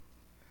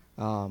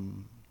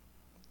Um,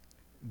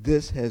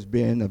 this has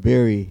been a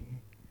very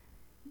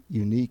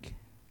unique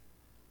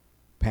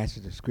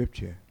passage of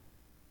Scripture.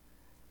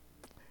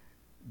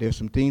 There's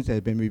some things that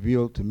have been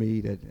revealed to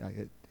me that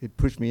it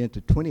pushed me into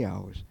 20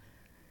 hours,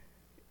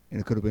 and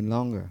it could have been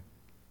longer.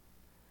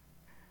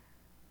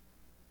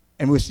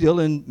 And we're still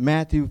in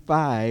Matthew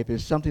 5.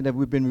 It's something that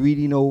we've been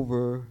reading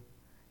over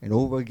and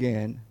over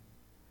again.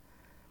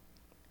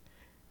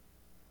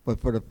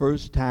 But for the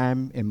first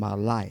time in my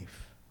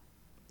life,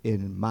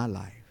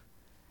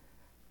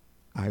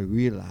 I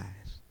realize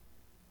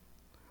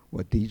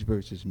what these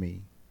verses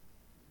mean.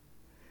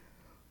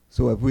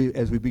 So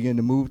as we begin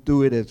to move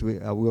through it,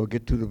 we'll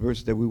get to the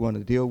verses that we want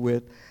to deal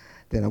with,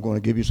 then I'm going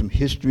to give you some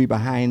history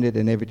behind it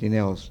and everything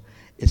else.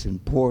 It's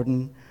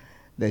important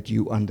that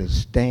you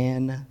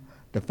understand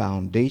the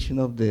foundation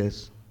of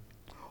this,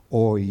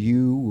 or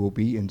you will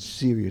be in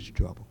serious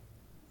trouble.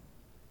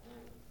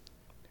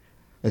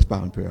 Let's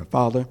bow in prayer.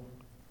 Father,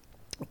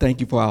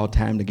 thank you for our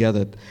time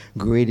together.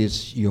 Great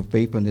is your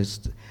faithfulness.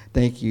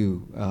 Thank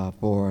you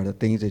for the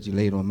things that you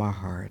laid on my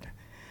heart.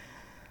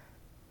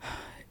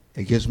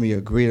 It gives me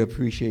a great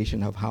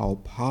appreciation of how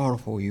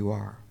powerful you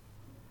are.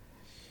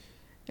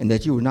 And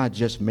that you were not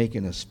just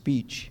making a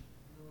speech.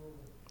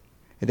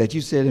 And that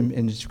you said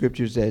in the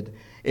scriptures that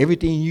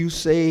everything you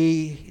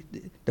say,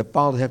 the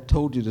Father have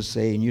told you to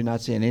say, and you're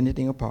not saying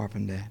anything apart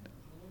from that.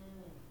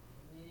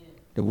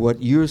 That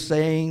what you're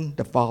saying,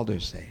 the Father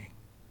is saying.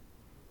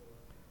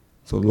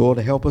 So, Lord,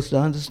 help us to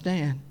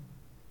understand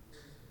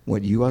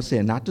what you are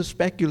saying. Not to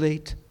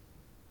speculate,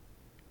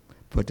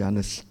 but to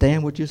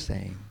understand what you're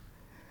saying.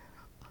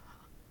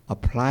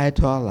 Apply it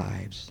to our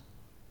lives,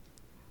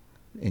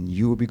 and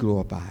you will be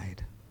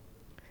glorified.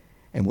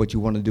 And what you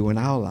want to do in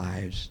our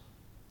lives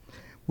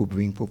will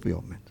bring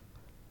fulfillment.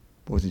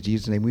 For it's in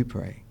Jesus' name we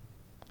pray.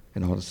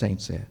 And all the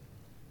saints said.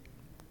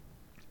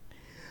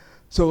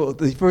 So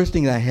the first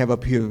thing I have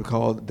up here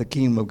called the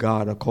kingdom of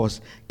God, of course,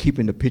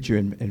 keeping the picture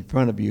in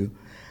front of you.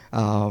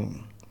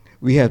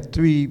 We have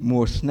 3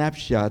 more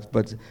snapshots,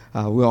 but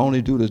we'll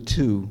only do the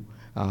 2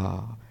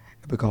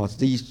 because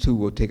these 2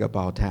 will take up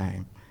our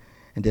time.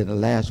 And then the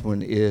last one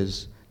that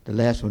is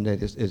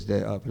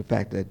the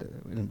fact that,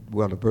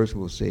 well, the verse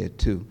will say it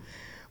too.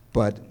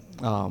 But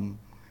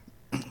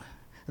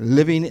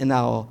living in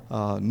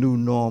our new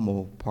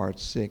normal, part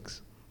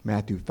 6,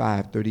 Matthew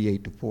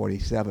 5:38 to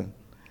 47.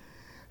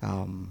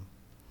 And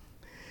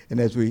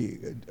as we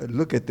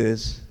look at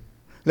this,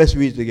 let's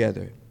read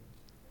together.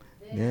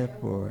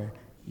 Therefore,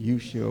 you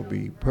shall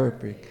be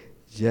perfect,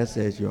 just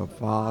as your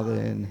Father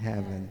in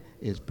heaven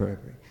is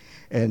perfect.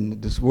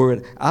 And this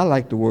word, I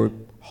like the word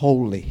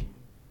holy.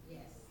 Yes.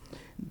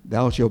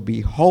 Thou shalt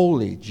be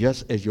holy,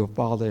 just as your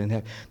Father in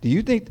heaven. Do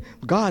you think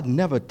God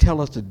never tell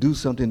us to do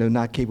something they're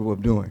not capable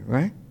of doing,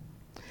 right?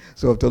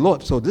 So if the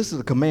Lord, so this is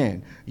a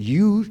command.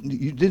 You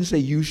didn't say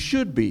you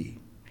should be.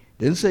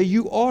 Didn't say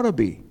you ought to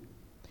be.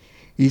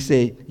 He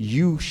said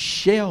you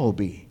shall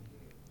be.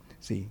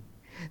 See?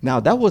 Now,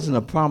 that wasn't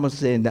a promise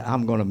saying that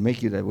I'm going to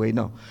make you that way.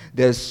 No.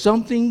 There's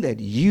something that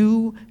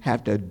you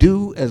have to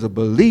do as a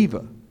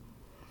believer.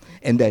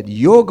 And that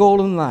your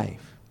goal in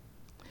life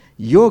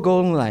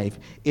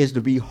is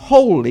to be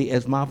holy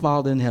as my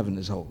Father in heaven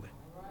is holy.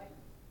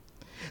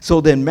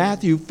 So then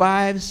Matthew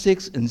 5,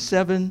 6, and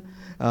 7,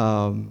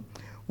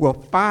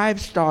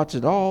 5 starts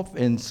it off,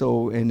 and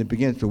it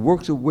begins to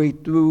work its way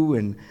through,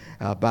 and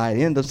by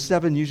the end of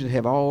 7, you should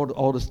have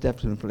all the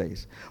steps in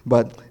place.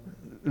 But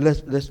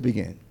let's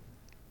begin.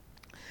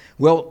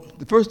 Well,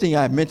 the first thing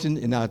I mentioned,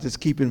 and I'll just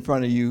keep in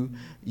front of you,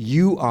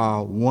 you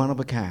are one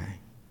of a kind.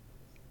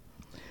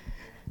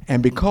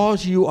 And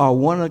because you are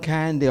one of a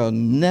kind, there'll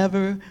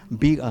never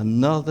be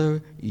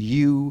another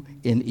you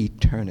in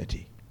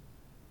eternity.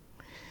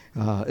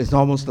 It's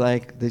almost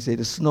like they say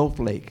the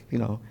snowflake,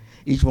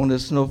 Each one of the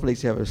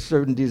snowflakes have a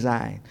certain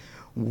design.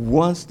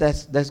 Once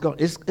that's gone,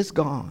 it's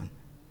gone.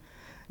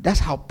 That's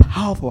how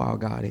powerful our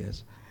God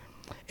is.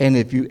 And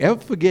if you ever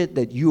forget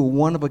that you are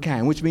one of a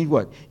kind, which means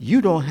what?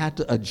 You don't have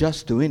to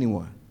adjust to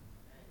anyone.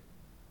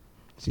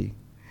 See?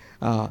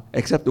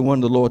 Except the one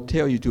the Lord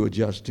tell you to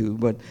adjust to.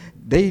 But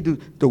they do.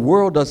 The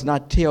world does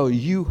not tell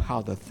you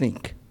how to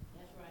think.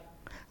 That's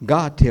right.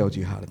 God tells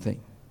you how to think.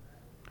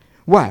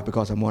 Why?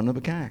 Because I'm one of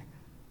a kind.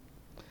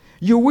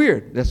 You're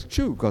weird. That's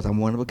true, because I'm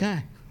one of a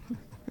kind.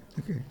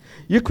 Okay.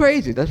 You're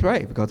crazy. That's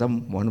right, because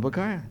I'm one of a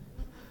kind.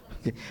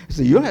 Okay.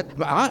 So you don't have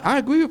to, I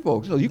agree with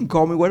folks. So you can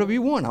call me whatever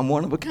you want. I'm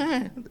one of a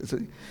kind. So,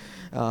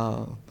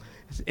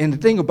 and the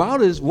thing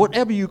about it is,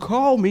 whatever you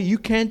call me, you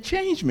can't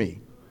change me.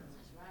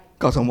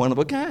 Because I'm one of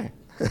a kind.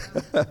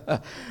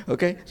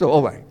 Okay? So,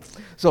 all right.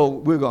 So,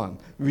 we're going.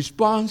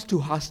 Response to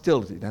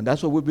hostility. Now,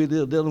 that's what we'll be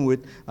dealing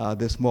with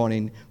this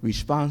morning.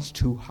 Response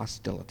to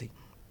hostility.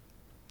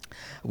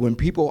 When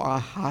people are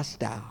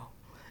hostile,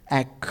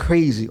 act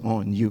crazy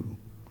on you,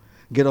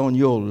 get on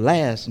your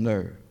last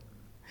nerve,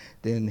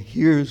 then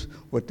here's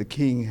what the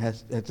king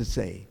has to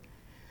say.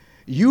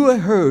 You have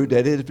heard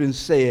that it has been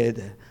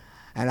said,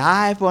 an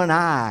eye for an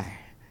eye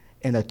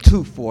and a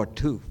tooth for a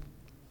tooth.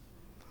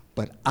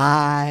 But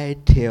I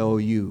tell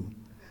you,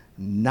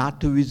 not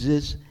to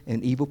resist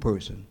an evil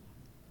person.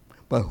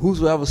 But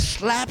whosoever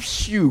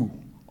slaps you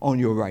on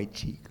your right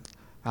cheek.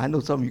 I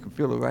know some of you can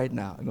feel it right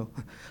now. You know,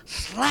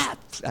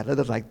 slaps. I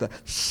just like the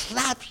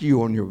slaps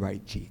you on your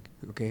right cheek.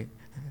 Okay.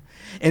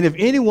 And if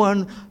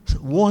anyone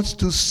wants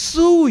to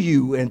sue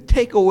you and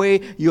take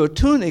away your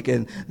tunic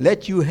and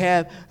let you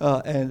have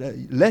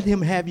let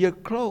him have your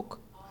cloak,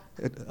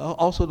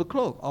 also the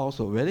cloak,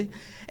 also ready.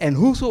 And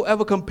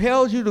whosoever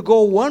compels you to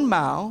go 1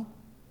 mile,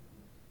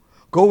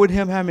 go with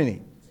him. How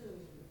many? 2.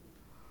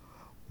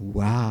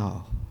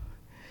 Wow.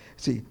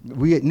 See,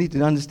 we need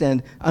to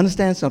understand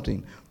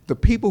something. The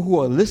people who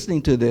are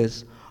listening to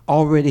this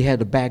already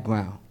had a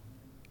background.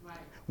 Right.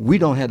 We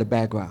don't have a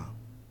background.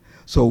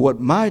 So what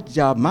my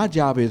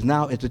job is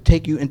now is to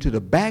take you into the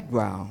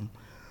background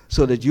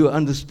so that you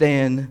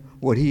understand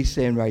what he's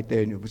saying right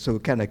there. So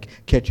kind of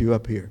catch you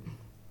up here.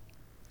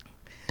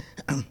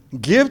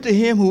 Give to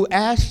him who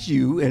asks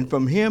you, and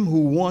from him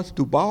who wants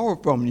to borrow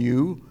from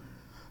you,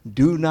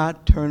 do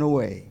not turn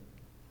away.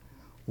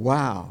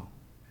 Wow.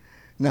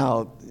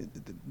 Now,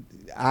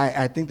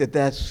 I think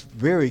that's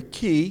very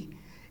key,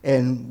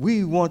 and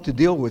we want to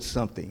deal with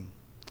something.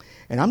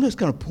 And I'm just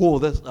going to pull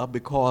this up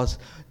because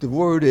the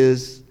word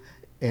is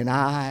an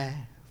eye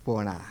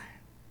for an eye.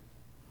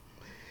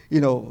 You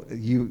know,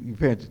 you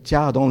parent a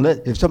child, don't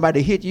let, if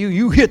somebody hit you,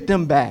 you hit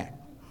them back.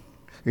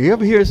 You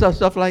ever hear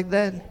stuff like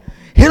that?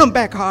 Hit them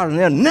back hard, and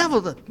they'll never.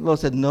 The Lord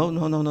said, no.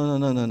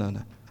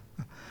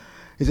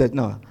 He said,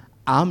 no,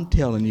 I'm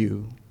telling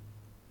you,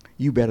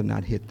 you better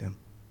not hit them.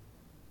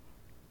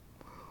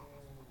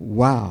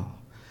 Wow.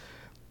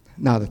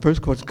 Now, the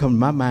first question comes to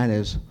my mind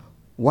is,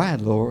 why,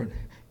 Lord?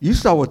 You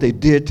saw what they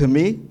did to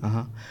me.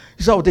 Uh-huh.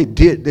 You saw what they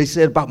did. They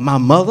said about my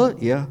mother.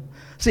 Yeah.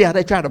 See how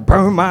they tried to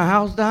burn my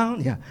house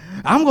down? Yeah.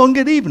 I'm going to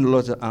get even. The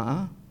Lord said,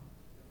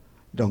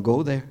 don't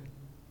go there.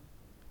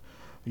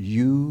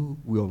 You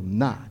will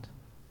not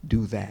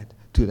do that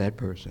to that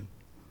person.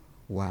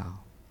 Wow.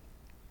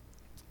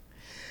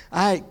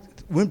 I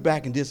went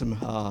back and did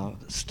some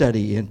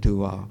study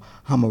into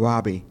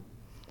Hammurabi.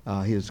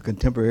 He was a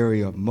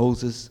contemporary of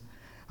Moses.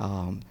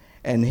 And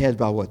he had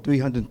about,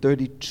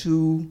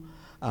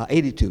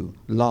 82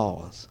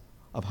 laws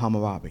of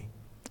Hammurabi.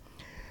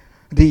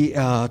 The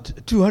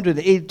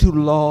 282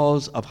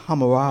 laws of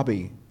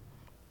Hammurabi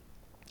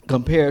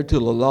compared to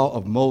the law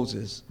of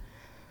Moses,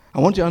 I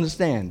want you to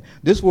understand,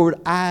 this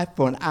word eye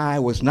for an eye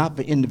was not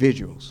for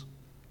individuals.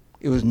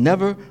 It was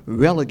never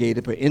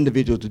relegated for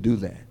individuals to do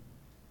that.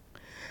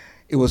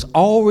 It was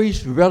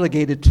always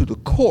relegated to the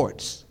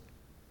courts,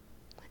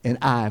 an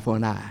eye for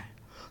an eye.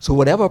 So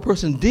whatever a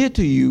person did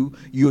to you,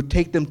 you'll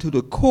take them to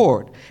the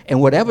court. And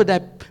whatever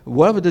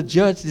the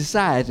judge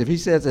decides, if he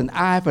says an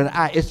eye for an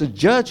eye, it's the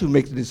judge who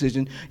makes the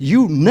decision.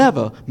 You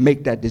never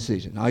make that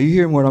decision. Are you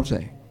hearing what I'm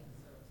saying?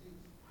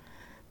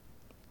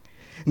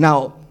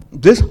 Now,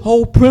 this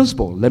whole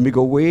principle, let me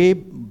go way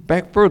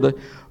back further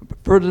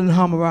than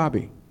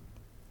Hammurabi.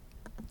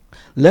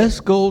 Let's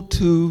go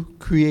to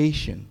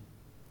creation.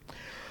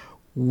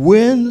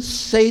 When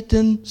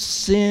Satan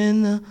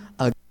sinned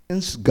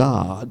against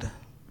God,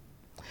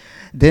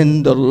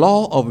 then the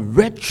law of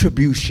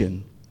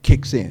retribution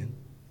kicks in.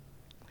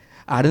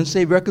 I didn't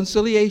say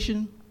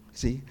reconciliation.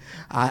 See,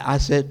 I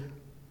said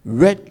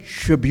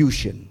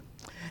retribution.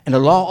 And the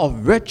law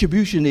of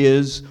retribution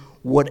is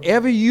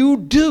whatever you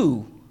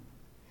do,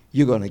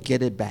 you're going to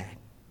get it back.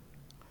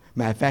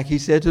 Matter of fact, he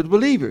said to the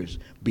believers,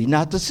 be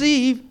not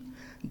deceived.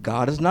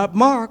 God is not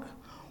mocked.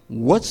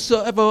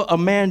 Whatsoever a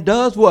man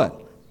does,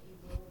 what?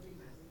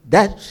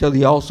 That shall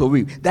he also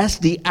reap. That's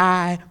the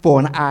eye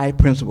for an eye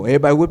principle.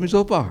 Everybody with me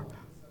so far?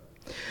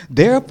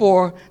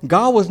 Therefore,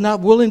 God was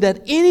not willing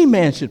that any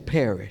man should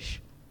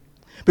perish.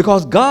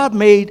 Because God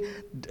made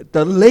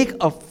the lake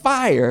of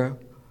fire,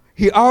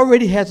 he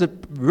already has it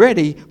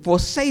ready for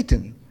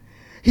Satan.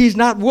 He's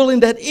not willing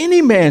that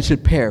any man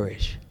should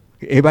perish.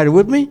 Everybody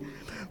with me?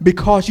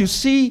 Because you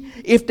see,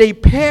 if they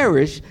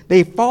perish,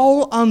 they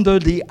fall under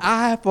the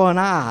eye for an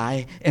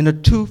eye and a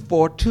tooth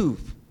for a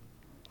tooth.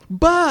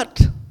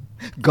 But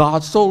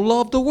God so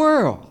loved the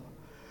world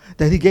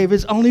that he gave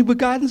his only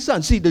begotten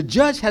son. See, the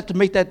judge has to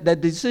make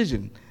that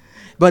decision.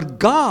 But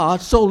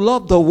God so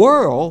loved the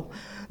world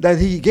that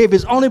he gave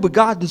his only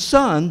begotten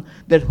son,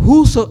 that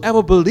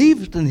whosoever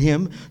believeth in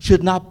him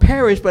should not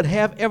perish but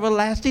have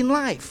everlasting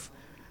life.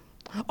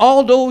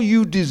 Although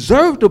you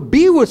deserve to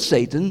be with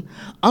Satan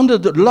under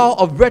the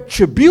law of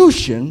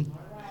retribution,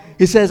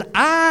 he says,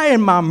 I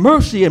in my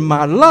mercy and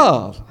my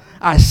love,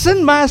 I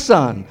send my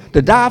son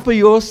to die for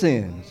your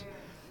sins.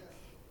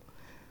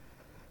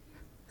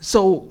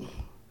 So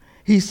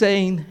he's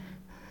saying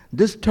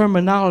this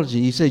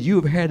terminology, he said,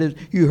 you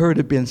heard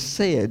it been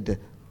said.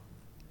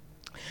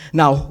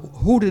 Now,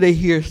 who did they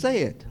hear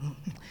say it?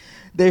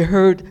 They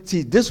heard,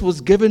 see, this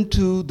was given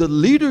to the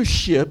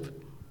leadership.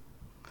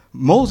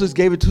 Moses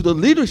gave it to the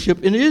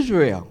leadership in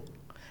Israel,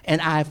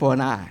 an eye for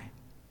an eye.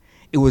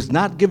 It was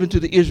not given to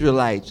the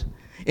Israelites.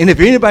 And if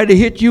anybody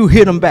hit you,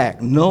 hit them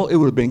back. No, it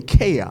would have been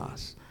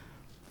chaos.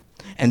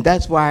 And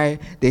that's why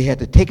they had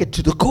to take it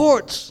to the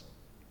courts.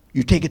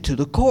 You take it to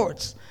the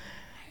courts.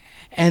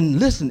 And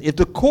listen, if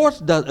the courts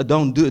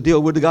don't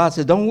deal with it, God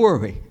says, don't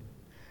worry.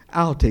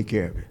 I'll take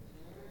care of it.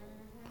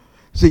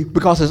 See,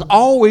 because it's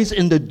always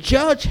in the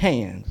judge's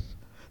hands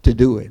to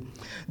do it.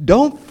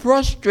 Don't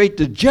frustrate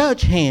the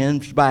judge's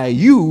hands by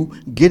you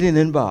getting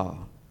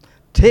involved.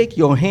 Take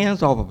your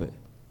hands off of it.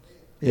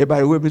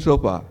 Everybody with me so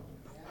far?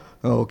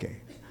 Okay.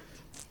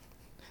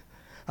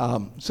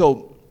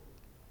 So,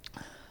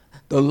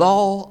 the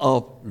law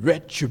of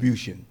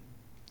retribution.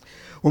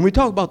 When we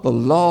talk about the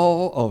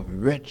law of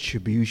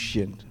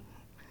retribution,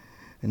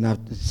 and I've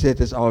said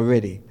this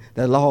already,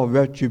 the law of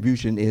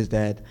retribution is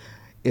that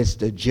it's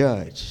the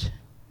judge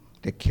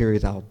that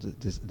carries out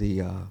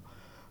the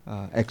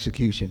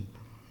execution.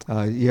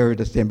 You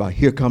heard us saying about,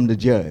 here come the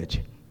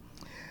judge.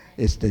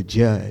 It's the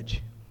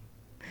judge.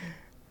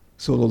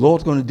 So the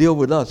Lord's going to deal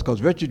with us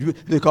because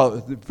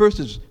the first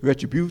is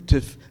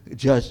retributive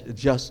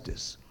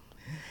justice.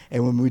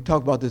 And when we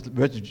talk about this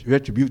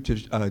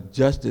retributive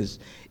justice,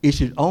 it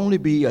should only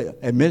be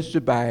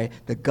administered by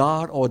the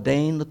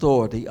God-ordained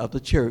authority of the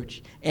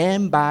church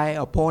and by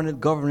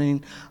appointed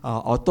governing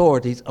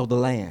authorities of the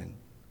land.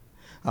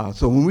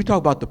 So when we talk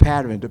about the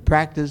pattern, the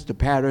practice, the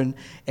pattern,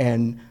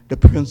 and the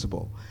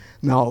principle.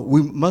 Now,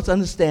 we must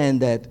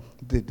understand that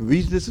the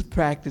reason this is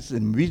practice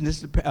and the reason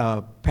this is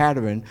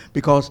pattern,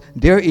 because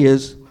there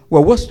is,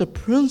 well, what's the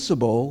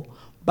principle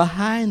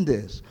behind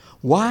this?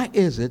 Why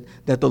is it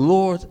that the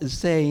Lord is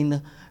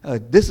saying,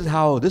 this is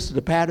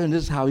the pattern,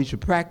 this is how you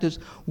should practice?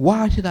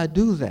 Why should I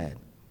do that?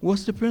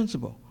 What's the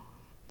principle?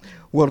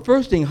 Well, the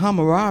first thing,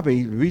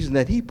 Hammurabi, the reason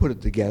that he put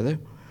it together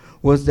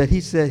was that he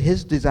said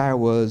his desire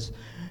was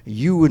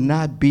you would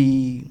not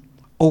be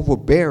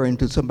overbearing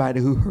to somebody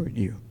who hurt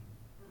you.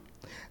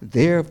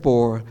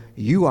 Therefore,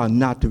 you are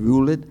not to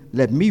rule it.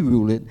 Let me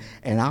rule it,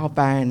 and I'll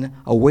find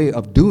a way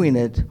of doing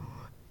it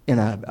in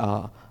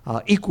a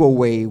equal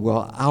way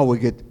where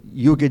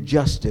you'll get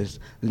justice,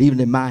 leaving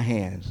it in my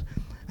hands.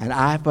 An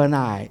eye for an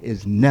eye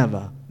is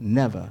never,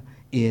 never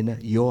in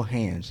your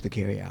hands to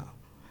carry out.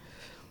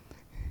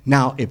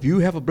 Now, if you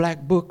have a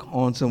black book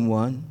on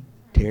someone,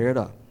 tear it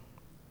up.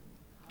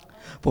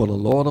 For the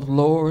Lord of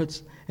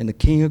Lords and the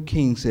King of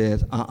Kings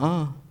says,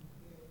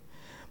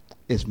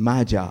 it's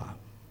my job,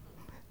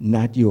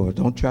 not yours.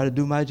 Don't try to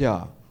do my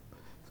job.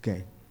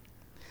 Okay.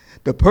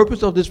 The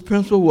purpose of this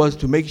principle was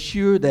to make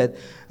sure that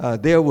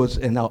there was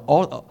an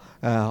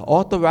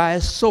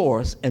authorized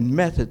source and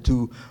method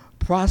to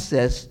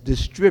process,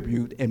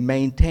 distribute, and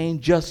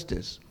maintain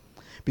justice,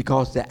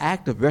 because the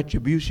act of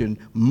retribution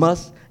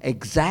must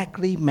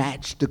exactly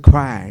match the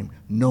crime,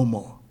 no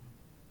more.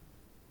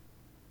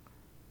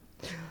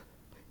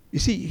 You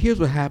see, here's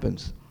what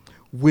happens.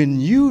 When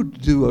you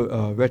do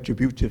a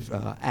retributive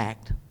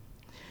act,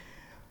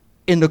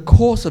 in the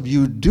course of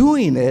you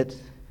doing it,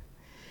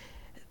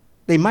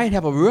 they might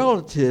have a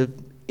relative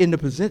in the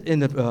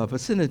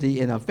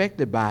vicinity and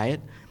affected by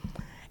it,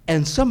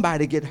 and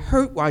somebody get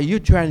hurt while you're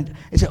trying to,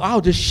 and say, I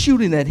was just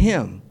shooting at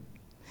him.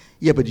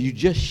 Yeah, but you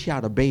just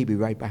shot a baby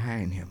right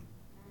behind him.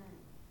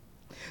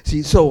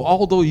 See, so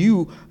although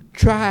you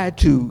tried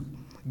to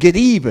get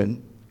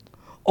even,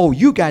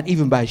 you got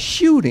even by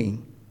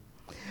shooting,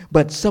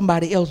 but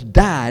somebody else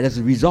died as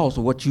a result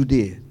of what you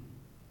did.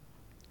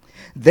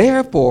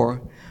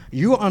 Therefore,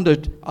 you're under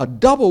a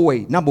double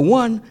weight. Number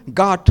one,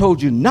 God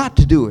told you not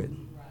to do it.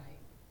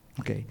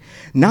 Okay.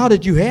 Now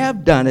that you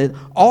have done it,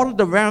 all of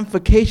the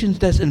ramifications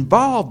that's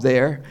involved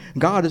there,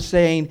 God is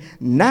saying,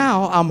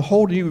 now I'm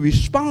holding you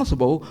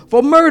responsible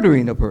for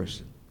murdering a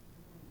person.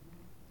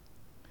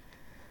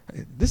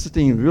 This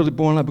thing is really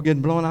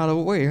getting blown out of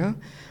the way, huh?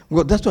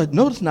 Well, that's what,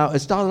 notice now, it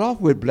started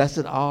off with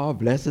blessed are,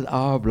 blessed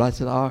are,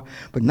 blessed are.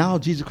 But now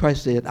Jesus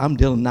Christ said, I'm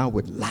dealing now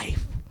with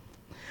life.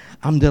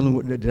 I'm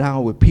dealing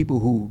now with people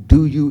who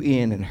do you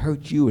in and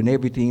hurt you and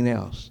everything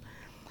else.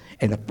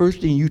 And the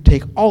first thing you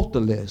take off the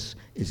list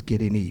is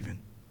getting even.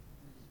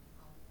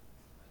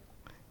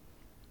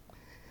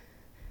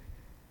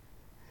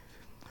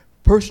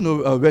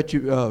 Personal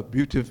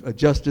retributive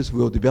justice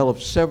will develop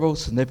several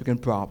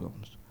significant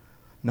problems.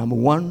 Number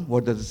one,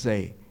 what does it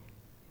say?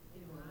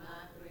 It will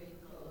not bring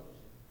closure.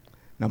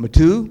 Number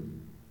two,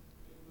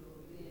 it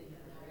will be in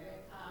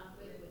direct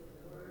conflict with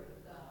the Word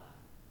of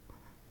God.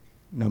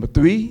 Number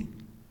three,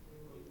 it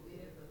will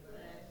give the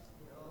flesh,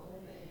 the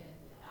old man,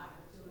 the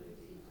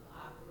opportunity to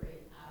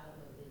operate out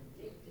of a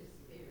vindictive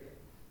spirit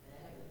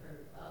that can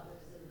hurt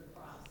others in the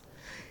process.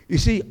 You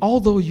see,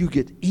 although you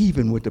get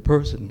even with the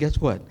person, guess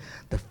what?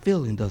 The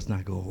feeling does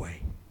not go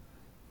away.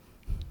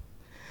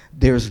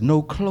 There's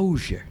no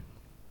closure.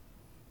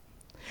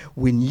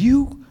 When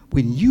you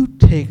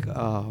take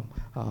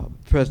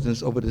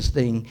precedence over this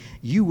thing,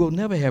 you will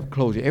never have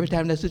closure. Every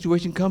time that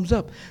situation comes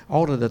up,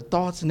 all of the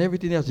thoughts and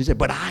everything else, you say,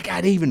 but I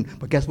got even.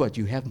 But guess what?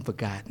 You haven't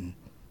forgotten.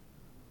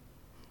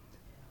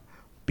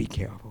 Be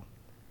careful.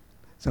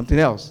 Something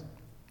else.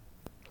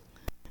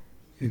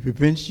 It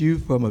prevents you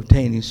from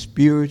obtaining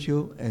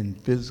spiritual and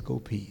physical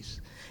peace.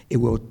 It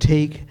will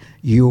take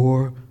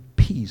your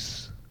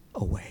peace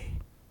away.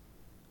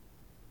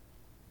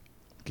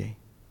 Okay?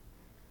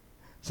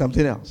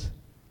 Something else.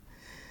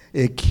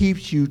 It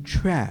keeps you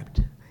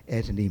trapped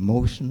as an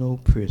emotional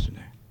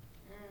prisoner.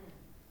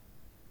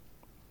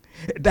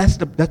 That's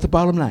the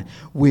bottom line.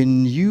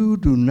 When you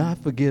do not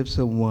forgive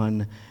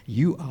someone,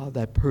 you are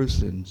that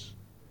person's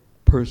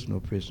personal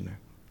prisoner.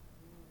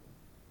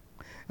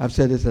 I've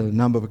said this on a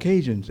number of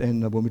occasions,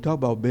 and when we talk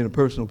about being a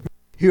personal prisoner,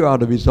 here are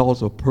the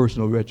results of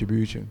personal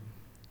retribution.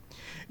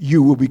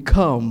 You will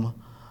become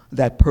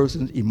that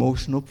person's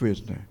emotional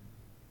prisoner.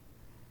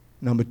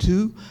 Number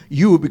two,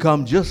 you will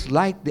become just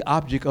like the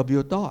object of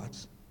your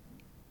thoughts.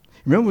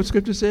 Remember what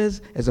Scripture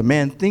says? As a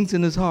man thinks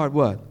in his heart,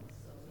 what?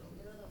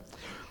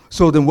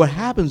 So then what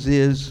happens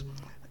is,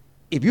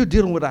 if you're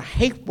dealing with a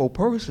hateful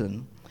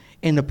person,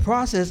 in the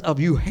process of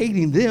you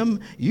hating them,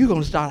 you're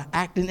going to start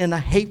acting in a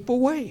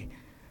hateful way.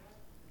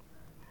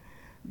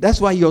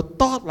 That's why your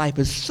thought life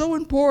is so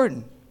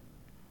important.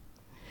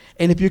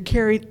 And if you're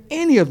carrying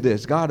any of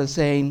this, God is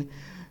saying,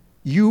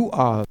 you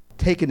are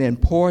taking in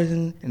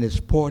poison, and it's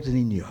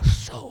poisoning your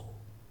soul.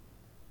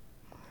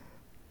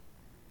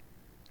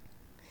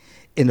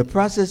 In the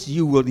process,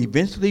 you will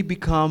eventually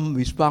become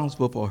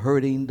responsible for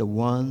hurting the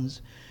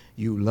ones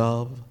you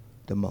love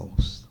the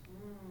most.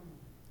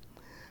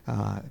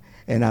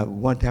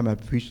 One time I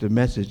preached a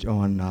message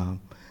on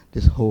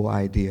this whole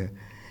idea.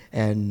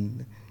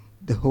 And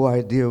the whole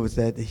idea was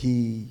that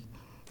he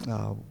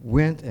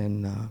went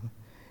and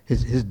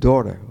his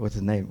daughter, what's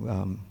his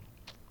name?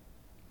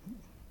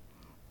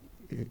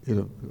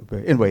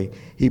 Anyway,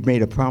 he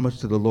made a promise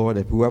to the Lord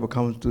that whoever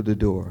comes through the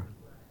door.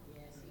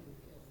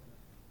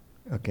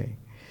 Okay.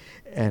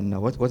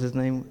 And what's his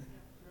name?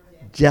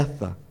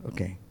 Jephthah.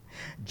 Okay.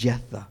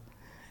 Jephthah.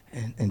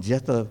 And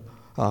Jephthah,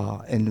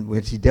 and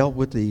when he dealt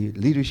with the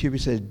leadership, he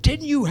said,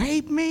 didn't you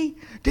hate me?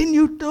 Didn't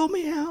you throw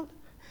me out?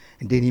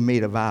 And then he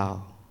made a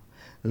vow.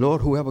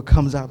 Lord, whoever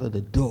comes out of the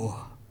door,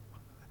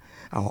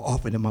 I'll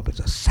offer them up as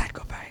a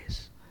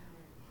sacrifice.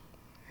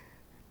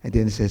 And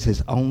then it says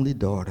his only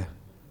daughter,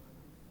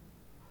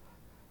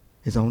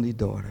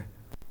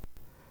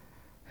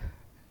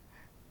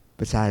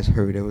 besides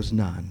her there was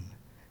none,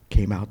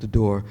 came out the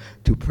door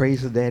to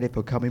praise her daddy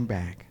for coming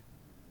back.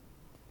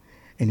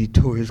 And he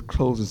tore his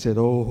clothes and said,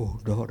 oh,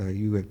 daughter,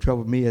 you have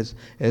troubled me as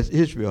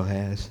Israel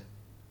has.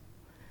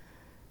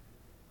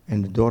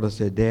 And the daughter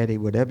said, Daddy,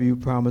 whatever you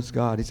promised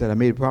God, he said, I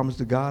made a promise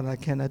to God, and I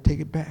cannot take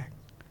it back.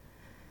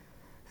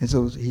 And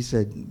so he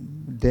said,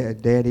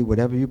 Daddy,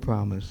 whatever you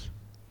promised,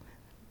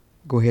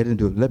 go ahead and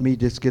do it. Let me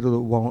just get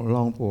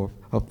along for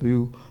a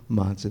few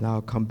months, and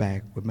I'll come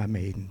back with my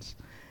maidens,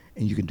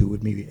 and you can do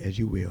with me as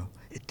you will.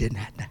 It didn't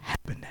have to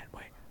happen that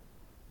way.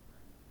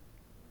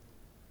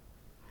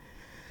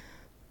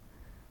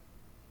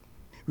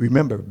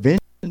 Remember,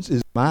 vengeance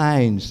is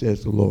mine,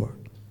 says the Lord.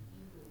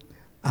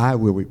 I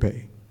will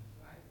repay.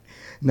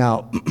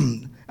 Now,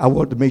 I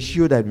want to make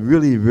sure that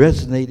really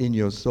resonate in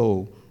your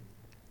soul.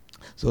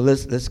 So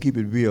let's keep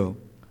it real.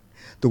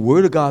 The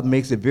Word of God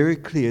makes it very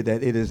clear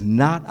that it is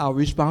not our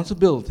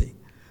responsibility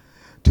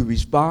to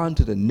respond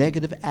to the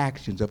negative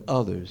actions of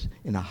others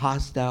in a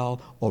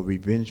hostile or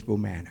revengeful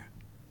manner.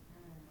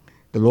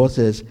 The Lord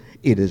says,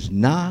 it is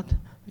not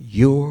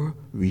your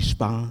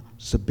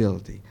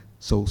responsibility,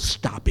 so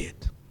stop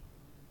it.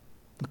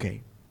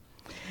 Okay?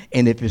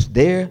 And if it's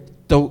there,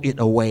 throw it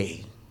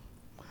away.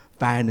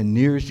 Find the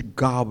nearest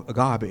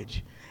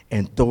garbage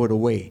and throw it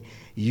away.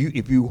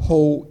 If you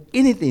hold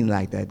anything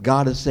like that,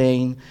 God is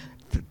saying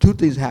two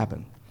things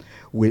happen.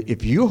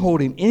 If you're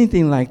holding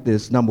anything like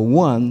this, number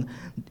one,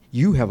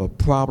 you have a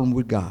problem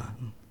with God.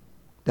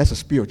 That's a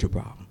spiritual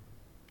problem.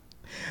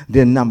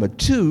 Then number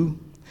two,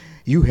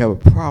 you have a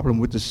problem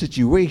with the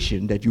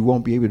situation that you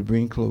won't be able to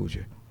bring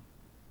closure.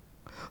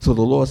 So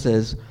the Lord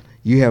says,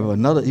 you have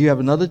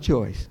another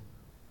choice.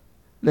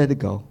 Let it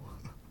go.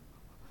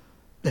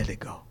 Let it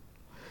go.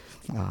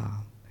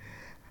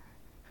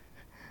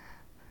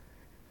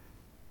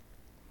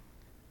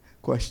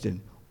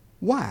 Question,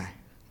 why?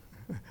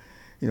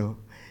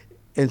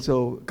 And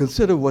so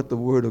consider what the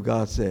Word of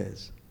God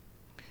says.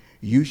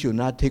 You shall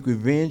not take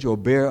revenge or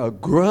bear a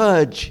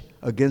grudge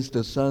against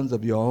the sons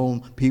of your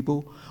own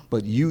people,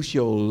 but you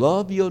shall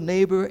love your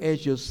neighbor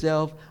as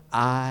yourself.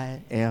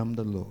 I am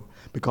the Lord,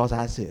 because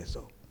I said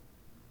so.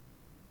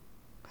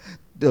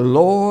 The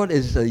Lord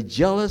is a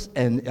jealous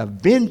and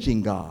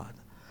avenging God.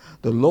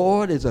 The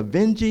Lord is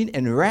avenging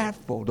and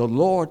wrathful. The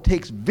Lord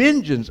takes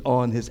vengeance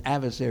on his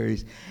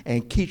adversaries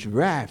and keeps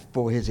wrath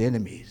for his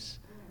enemies.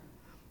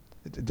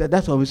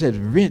 That's why we said,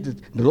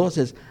 the Lord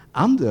says,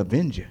 I'm the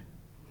avenger.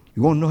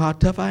 You want to know how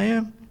tough I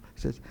am?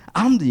 He says,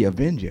 I'm the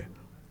avenger.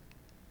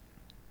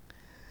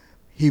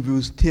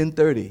 Hebrews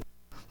 10:30.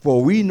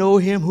 For we know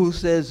him who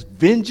says,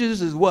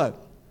 vengeance is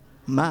what?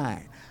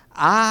 Mine.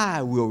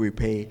 I will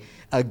repay.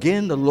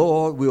 Again, the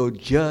Lord will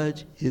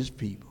judge his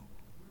people.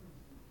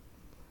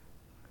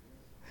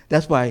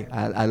 That's why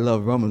I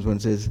love Romans when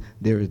it says,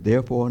 there is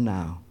therefore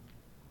now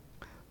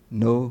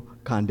no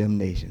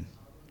condemnation.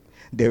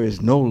 There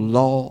is no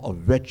law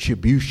of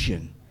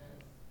retribution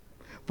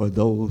for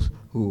those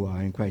who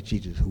are in Christ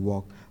Jesus, who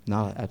walk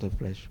not after the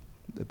flesh,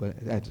 but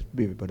after the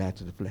spirit, but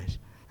after the flesh.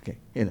 Okay,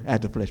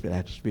 after the flesh, but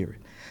after the spirit.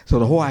 So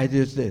the whole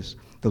idea is this.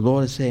 The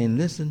Lord is saying,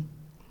 listen,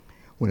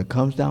 When it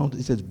comes down to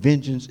it, says,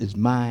 vengeance is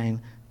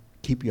mine.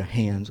 Keep your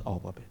hands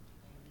off of it.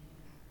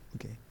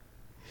 Okay.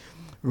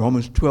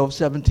 Romans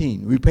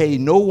 12:17. Repay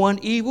no one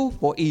evil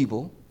for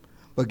evil,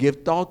 but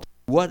give thought to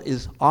what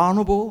is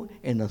honorable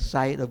in the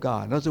sight of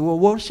God. And I said, well,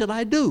 what should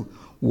I do?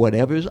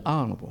 Whatever is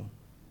honorable.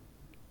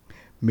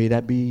 May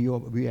that be your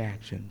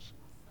reactions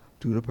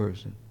to the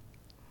person.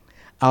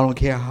 I don't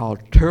care how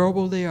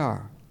terrible they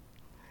are.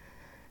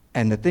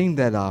 And the thing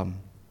that I've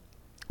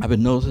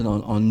been noticing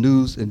on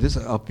news, and this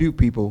are a few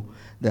people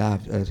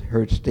that I've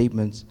heard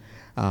statements,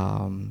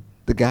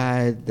 the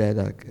guy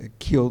that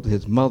killed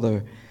his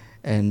mother,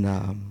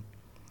 and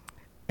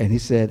he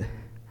said,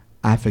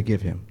 I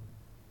forgive him.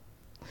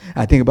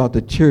 I think about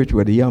the church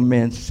where the young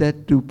man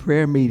sat through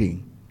prayer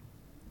meeting,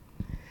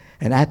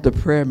 and at the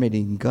prayer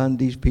meeting gunned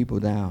these people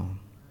down.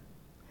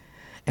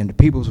 And the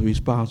people's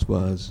response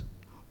was,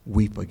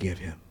 we forgive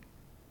him.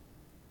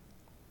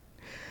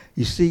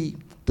 You see,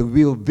 the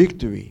real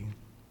victory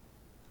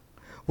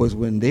was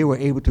when they were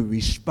able to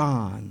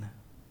respond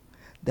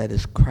that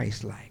is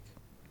Christ-like.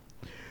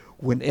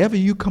 Whenever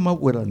you come up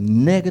with a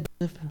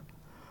negative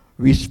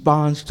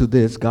response to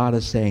this, God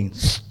is saying,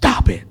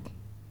 stop it.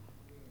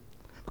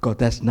 Because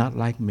that's not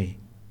like me.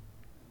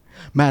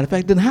 Matter of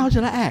fact, then how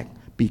should I act?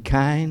 Be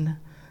kind,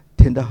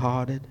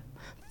 tender-hearted,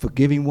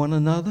 forgiving one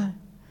another,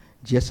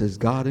 just as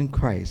God in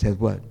Christ has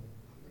what?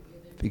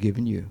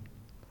 Forgiven you.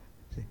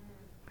 See?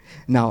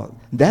 Now,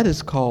 that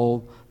is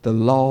called the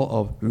law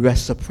of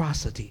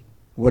reciprocity.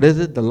 What is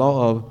it? The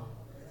law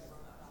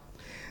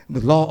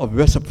of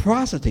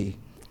reciprocity,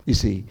 you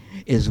see,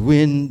 is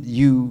when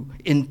you,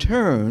 in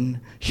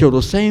turn, show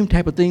the same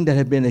type of thing that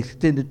had been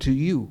extended to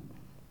you.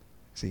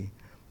 See?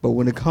 But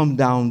when it comes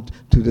down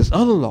to this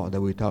other law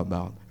that we talk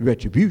about,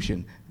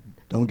 retribution,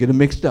 don't get it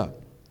mixed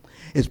up.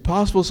 It's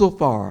possible so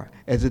far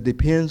as it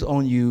depends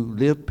on you,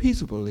 live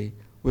peaceably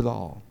with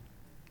all.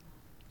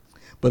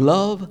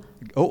 Beloved,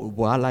 oh,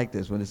 well, I like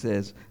this when it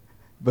says,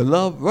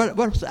 beloved,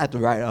 what's at the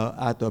right,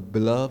 after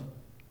beloved?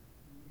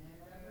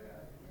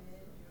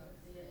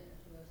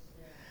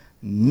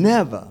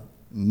 Never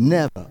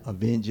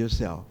avenge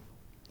yourself,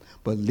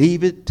 but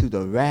leave it to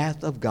the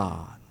wrath of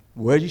God.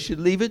 Where you should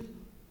leave it?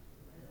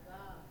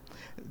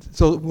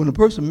 So when a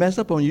person mess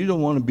up on you, you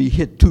don't want to be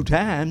hit 2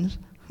 times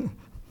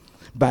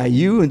by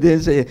you and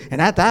then say, and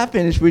after I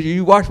finish with you,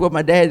 you watch what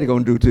my dad's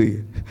going to do to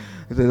you.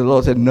 So the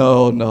Lord said,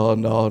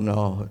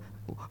 no.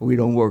 We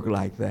don't work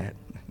like that.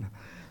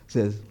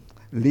 Says,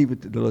 leave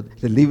it to the Lord.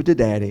 Said, leave it to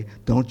Daddy.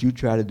 Don't you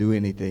try to do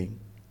anything.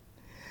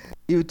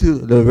 Leave it to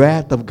the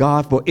wrath of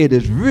God, for it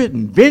is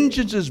written,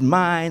 vengeance is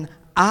mine,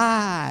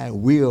 I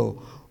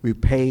will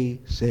repay,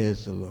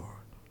 says the Lord.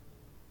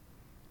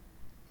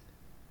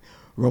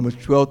 Romans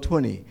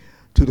 12:20.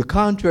 To the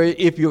contrary,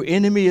 if your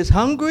enemy is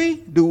hungry,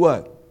 do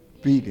what?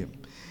 Feed him.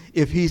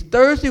 If he's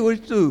thirsty,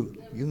 what do?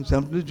 Give him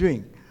something to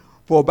drink.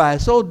 For by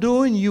so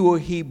doing, you will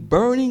heap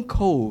burning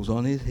coals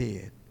on his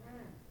head.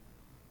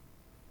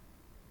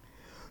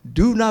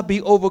 Do not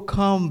be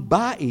overcome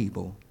by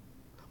evil,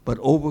 but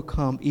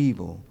overcome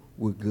evil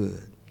with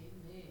good.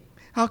 Amen.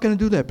 How can I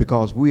do that?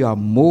 Because we are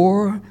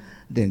more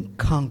than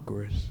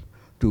conquerors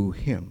through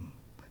him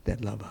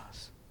that love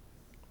us.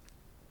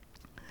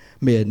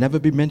 May it never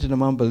be mentioned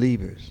among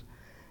believers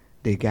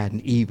they've gotten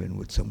even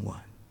with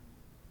someone.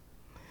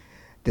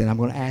 Then I'm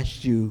going to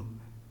ask you,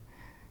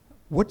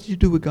 what did you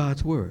do with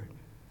God's word?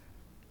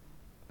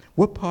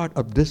 What part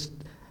of this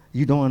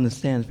you don't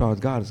understand as far as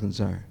God is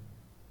concerned?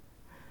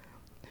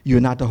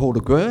 You're not to hold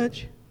a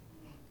grudge.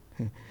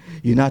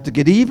 You're not to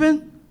get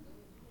even.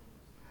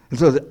 And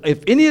so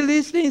if any of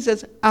these things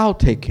says, I'll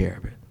take care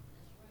of it.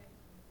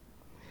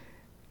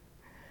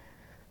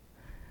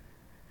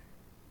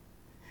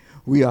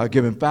 We are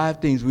given 5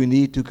 things we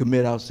need to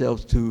commit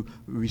ourselves to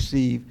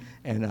receive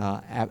and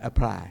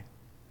apply.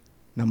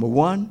 Number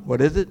 1, what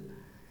is it?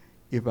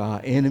 If our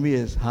enemy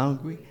is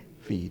hungry,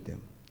 feed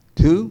them.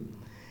 2,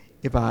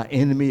 if our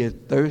enemy is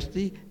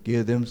thirsty,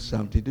 give them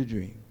something to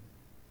drink.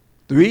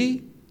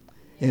 3,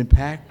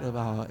 impact of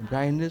our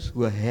kindness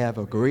will have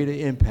a greater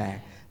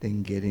impact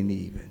than getting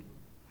even.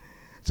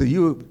 So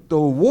you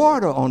throw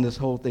water on this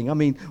whole thing. I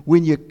mean,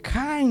 when you're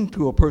kind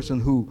to a person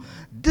who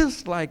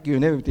dislikes you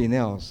and everything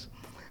else,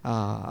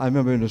 I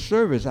remember in the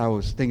service I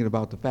was thinking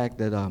about the fact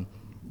that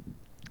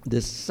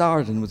this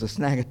sergeant was a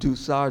Snagger-2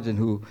 sergeant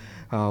who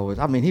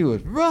he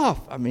was rough.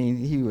 I mean,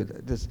 he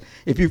would just,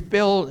 if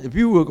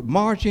you were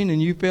marching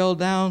and you fell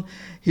down,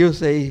 he'll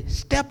say,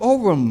 step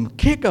over him,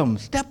 kick him,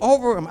 step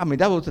over him. I mean,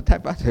 that was the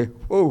type I said,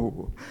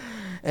 whoa.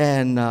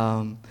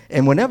 And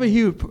whenever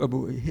he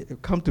would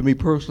come to me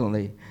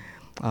personally,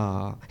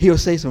 he'll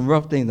say some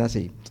rough things. I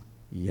say,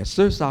 yes,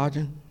 sir,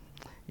 Sergeant.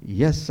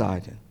 Yes,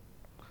 Sergeant.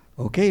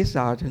 Okay,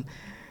 Sergeant.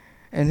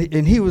 And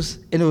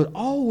it would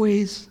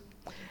always.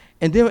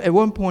 And then at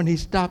one point he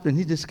stopped and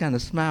he just kind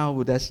of smiled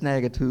with that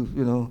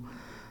Snagger-2,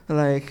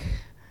 like,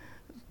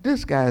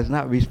 this guy is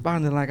not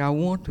responding like I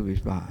want to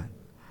respond.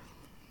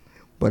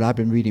 But I've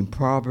been reading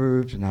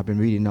Proverbs and I've been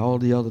reading all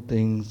the other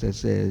things that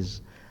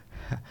says,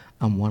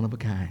 I'm one of a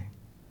kind.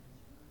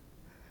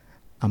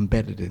 I'm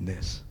better than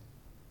this.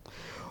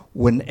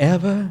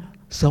 Whenever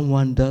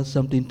someone does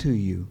something to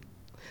you,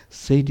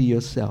 say to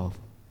yourself,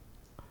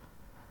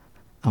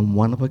 I'm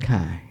one of a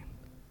kind,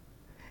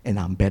 and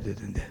I'm better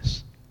than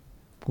this.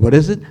 What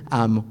is it?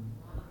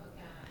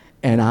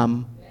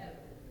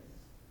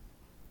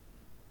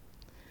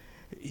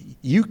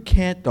 You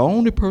can't, the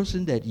only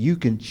person that you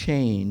can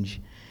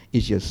change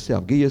is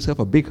yourself. Give yourself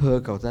a big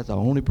hug, because that's the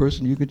only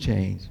person you can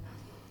change.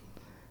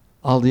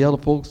 All the other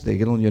folks, they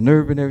get on your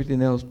nerve and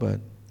everything else, but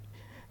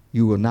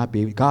you will not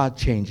be able. God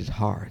changes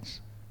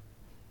hearts.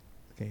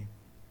 Okay.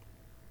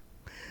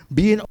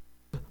 Be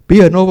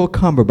an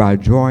overcomer by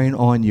drawing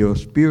on your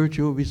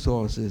spiritual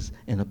resources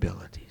and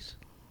abilities.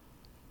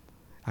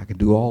 I can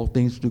do all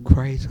things through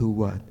Christ who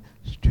what?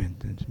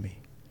 Strengthens me.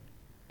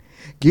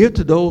 Give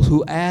to those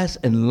who ask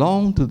and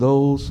loan to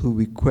those who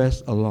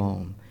request a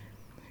loan.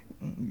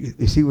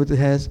 You see what it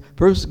has?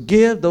 First,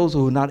 give those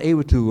who are not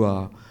able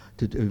to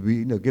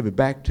give it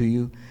back to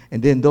you,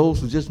 and then those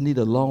who just need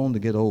a loan to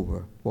get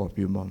over for a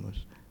few moments.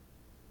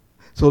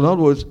 So in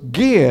other words,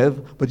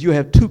 give, but you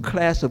have two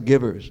class of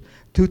givers,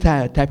 two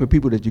type of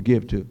people that you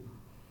give to.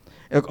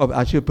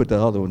 I should put the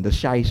other one, the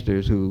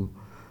shysters who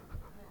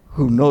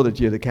know that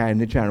you're the kind, and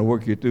they're trying to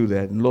work you through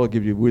that, and the Lord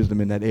give you wisdom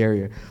in that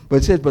area. But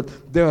it says,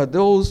 but there are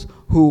those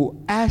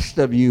who ask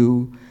of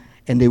you,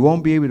 and they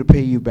won't be able to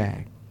pay you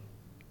back.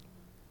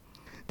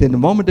 Then the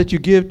moment that you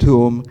give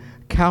to them,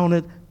 count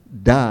it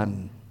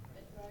done.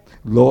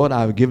 Lord,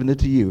 I've given it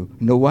to you.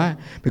 You know why?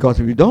 Because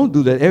if you don't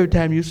do that, every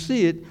time you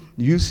see it,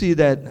 you see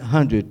that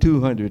 100,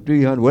 200,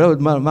 300, whatever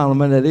amount of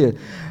money that is.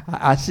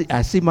 I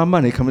see my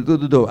money coming through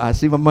the door. I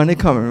see my money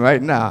coming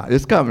right now.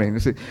 It's coming.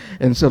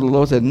 And so the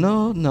Lord said,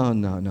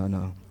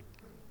 no.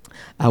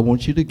 I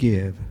want you to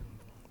give.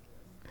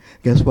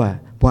 Guess what?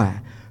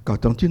 Why?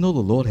 God, don't you know the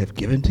Lord has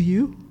given to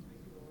you?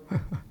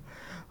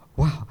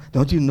 Wow.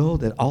 Don't you know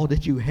that all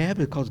that you have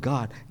is because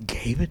God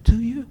gave it to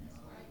you?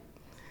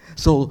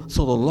 So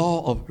the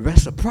law of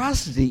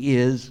reciprocity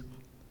is,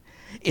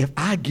 if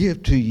I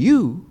give to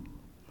you,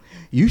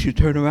 you should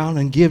turn around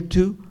and give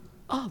to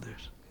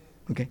others.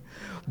 Okay?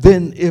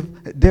 Then if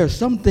there are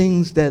some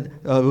things that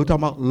we're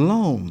talking about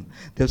loan,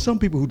 there's some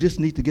people who just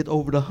need to get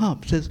over the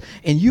hump. Says,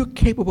 and you're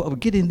capable of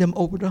getting them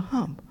over the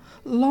hump.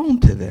 Loan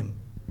to them.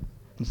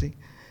 You see?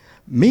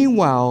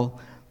 Meanwhile,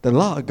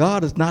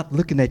 God is not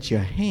looking at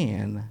your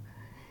hand.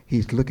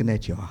 He's looking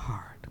at your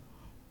heart.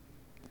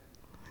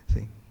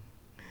 See?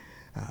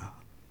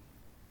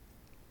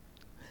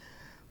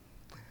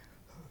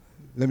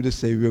 Let me just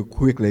say real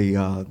quickly,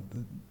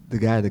 the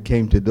guy that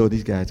came to the door,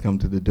 these guys come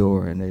to the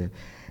door, and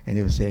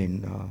they were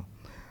saying,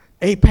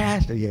 hey,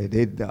 pastor, yeah,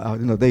 they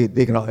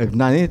can, if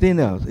not anything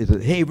else, it's a,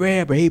 hey,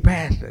 Reb, or hey,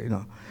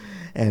 pastor,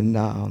 and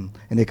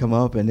they come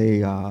up and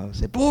they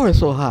say, boy, it's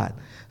so hot.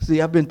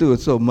 See, I've been through it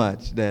so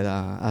much that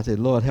I said,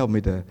 Lord, help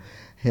me to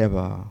have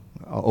an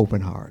open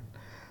heart.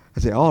 I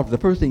said, the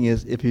first thing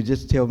is, if you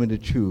just tell me the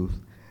truth,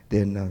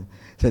 then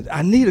said,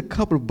 I need a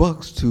couple of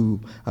bucks to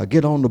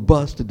get on the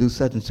bus to do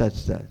such and such.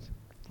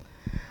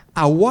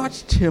 I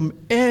watched him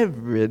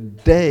every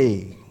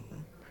day.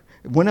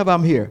 Whenever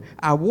I'm here,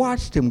 I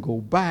watched him go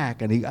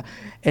back, and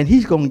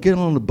he's going to get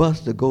on the bus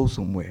to go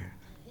somewhere.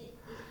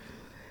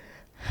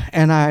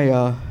 And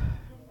I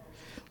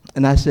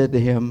said to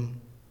him,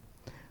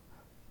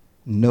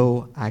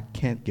 no, I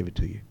can't give it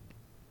to you.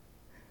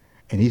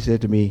 And he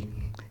said to me,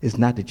 it's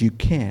not that you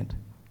can't,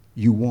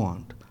 you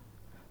won't.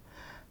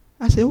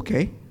 I said,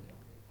 okay,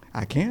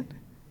 I can't,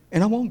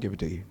 and I won't give it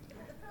to you.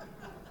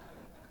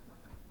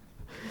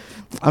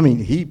 I mean,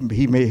 he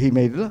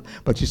made it up.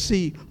 But you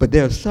see,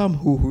 there are some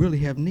who really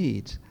have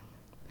needs.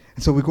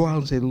 And so we go out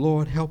and say,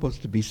 Lord, help us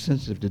to be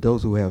sensitive to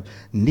those who have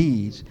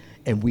needs,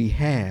 and we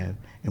have,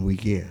 and we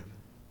give.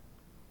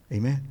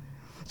 Amen?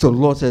 So the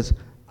Lord says,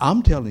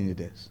 I'm telling you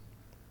this.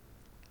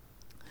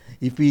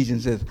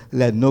 Ephesians says,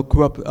 let no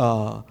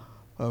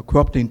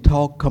corrupting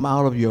talk come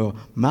out of your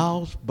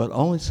mouths, but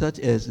only such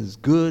as is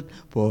good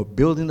for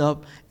building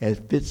up as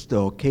fits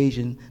the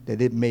occasion,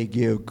 that it may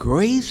give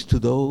grace to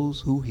those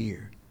who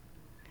hear.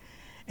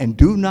 And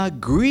do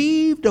not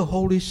grieve the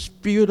Holy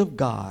Spirit of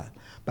God,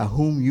 by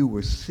whom you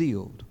were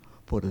sealed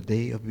for the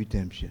day of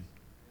redemption.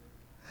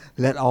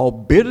 Let all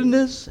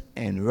bitterness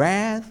and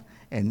wrath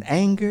and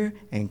anger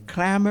and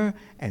clamor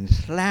and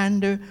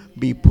slander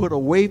be put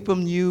away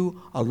from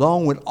you,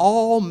 along with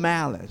all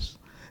malice.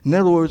 In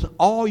other words,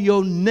 all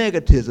your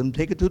negativism,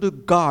 take it to the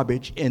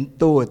garbage and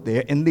throw it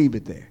there and leave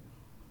it there.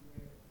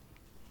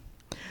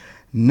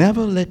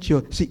 Never let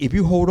if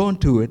you hold on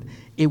to it,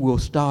 it will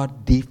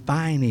start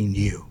defining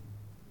you.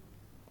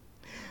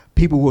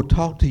 People will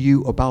talk to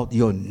you about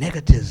your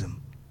negativism.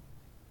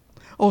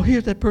 Oh,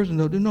 here's that person,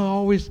 though.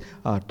 Always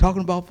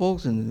talking about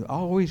folks and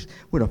always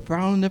with a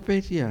frown on their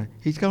face. Yeah,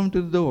 he's coming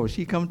to the door.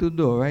 She's coming to the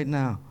door right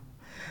now.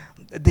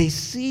 They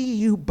see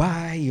you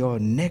by your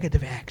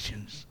negative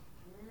actions.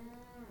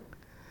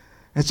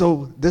 And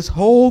so this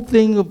whole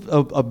thing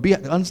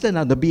understand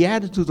now, the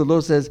Beatitudes, the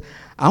Lord says,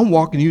 I'm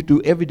walking you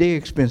through everyday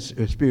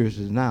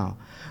experiences now.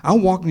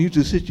 I'm walking you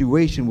through a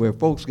situation where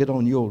folks get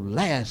on your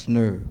last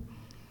nerve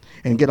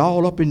and get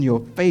all up in your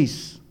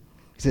face.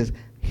 He says,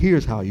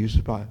 Here's how you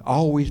respond.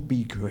 Always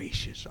be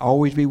gracious.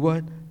 Always be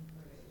what?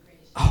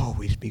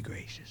 Always be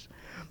gracious.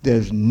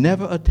 There's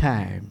never a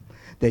time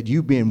that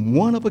you being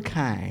one of a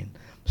kind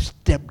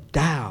step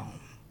down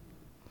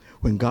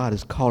when God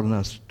is calling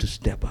us to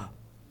step up.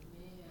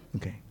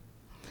 Okay.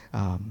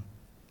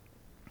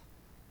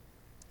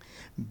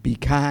 Be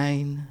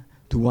kind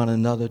to one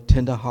another,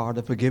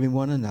 tender-hearted, forgiving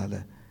one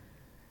another,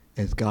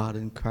 as God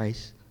in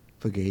Christ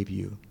forgave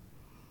you.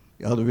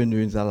 The other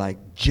renderings are like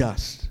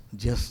just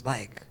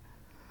like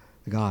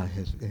God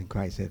has in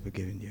Christ has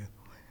forgiven you.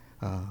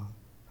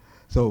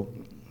 So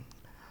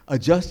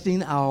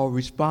adjusting our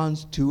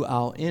response to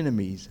our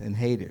enemies and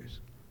haters.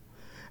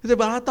 I said,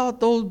 but I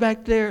thought those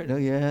back there. No,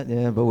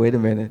 yeah, but wait a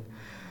minute.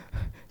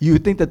 You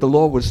would think that the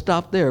Lord would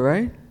stop there,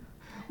 right?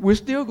 We're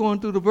still going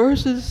through the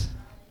verses.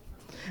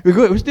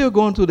 We're still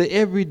going through the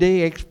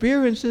everyday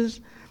experiences.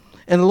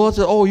 And the Lord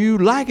said, oh, you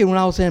like it when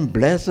I was saying,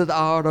 blessed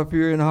art of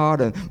pure in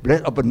heart.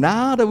 But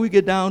now that we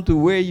get down to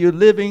where you're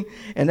living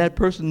and that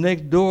person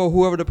next door,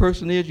 whoever the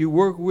person is you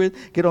work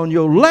with, get on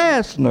your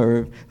last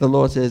nerve, the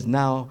Lord says,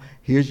 now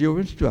here's your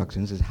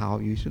instructions is how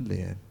you should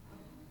live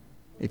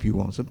if you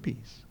want some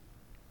peace.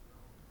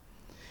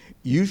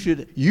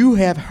 You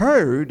have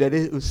heard that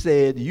it was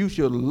said you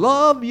should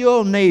love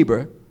your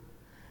neighbor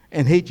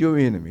and hate your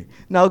enemy.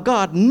 Now,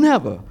 God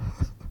never,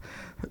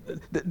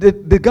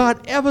 did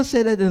God ever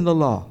say that in the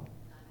law?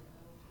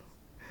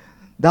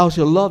 Thou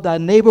shalt love thy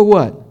neighbor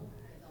what?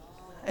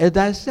 As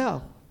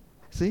thyself.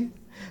 See?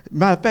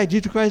 Matter of fact,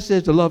 Jesus Christ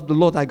says to love the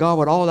Lord thy God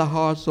with all thy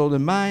heart, soul,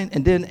 and mind,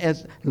 and then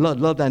as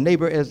love thy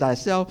neighbor as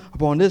thyself.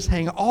 Upon this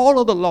hang all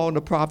of the law and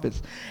the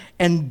prophets.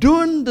 And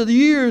during the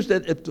years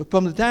that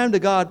from the time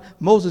that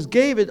Moses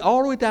gave it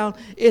all the way down,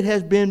 it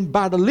has been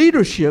by the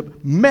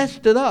leadership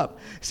messed it up.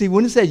 See,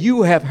 when it says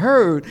you have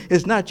heard,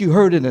 it's not you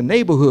heard in the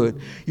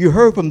neighborhood. You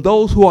heard from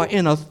those who are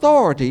in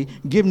authority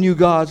giving you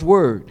God's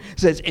word. It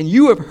says, and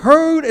you have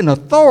heard in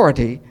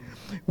authority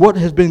what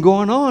has been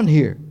going on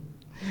here.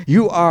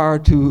 You are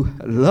to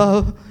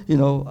love,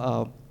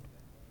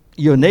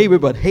 your neighbor,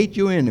 but hate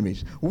your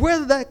enemies. Where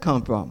did that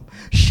come from?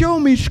 Show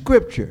me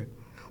scripture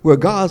where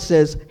God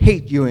says,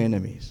 hate your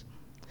enemies.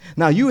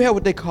 Now, you have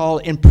what they call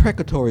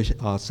imprecatory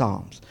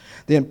psalms.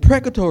 The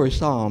imprecatory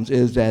psalms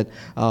is that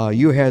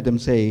you hear them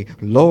say,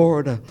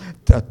 Lord,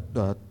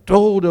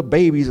 throw the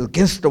babies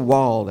against the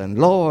wall, and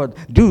Lord,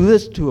 do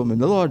this to them,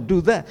 and the Lord, do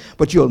that.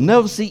 But you'll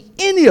never see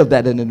any of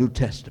that in the New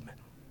Testament.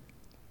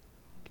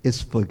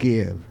 It's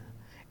forgive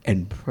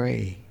and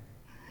pray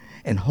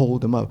and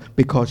hold them up.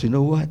 Because you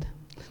know what?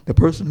 The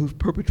person who's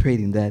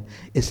perpetrating that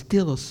is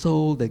still a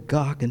soul that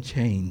God can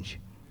change.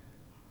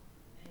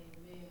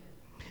 Amen.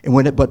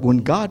 And when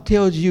God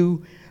tells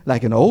you,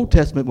 like in the Old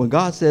Testament, when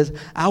God says,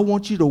 I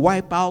want you to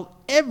wipe out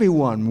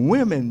everyone,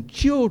 women,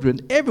 children,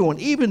 everyone,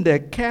 even their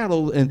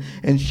cattle and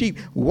sheep,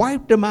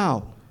 wipe them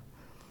out.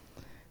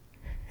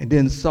 And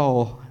then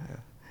Saul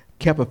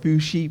kept a few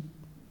sheep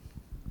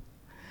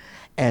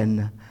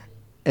and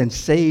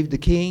saved the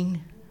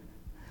king.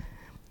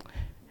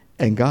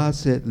 And God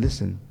said,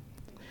 listen,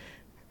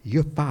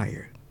 you're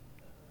fired.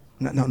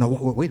 No,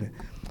 wait a minute.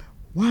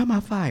 Why am I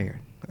fired?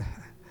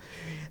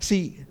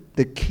 See,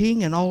 the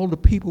king and all the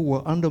people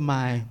were under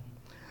my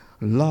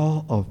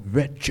law of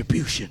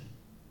retribution.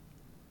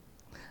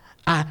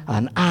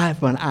 An eye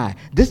for an eye.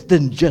 This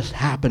didn't just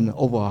happen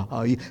over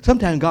a year.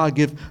 Sometimes God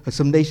gives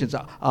some nations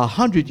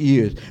 100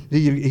 years.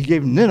 He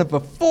gave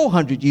Nineveh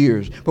 400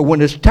 years. But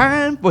when it's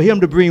time for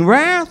him to bring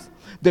wrath,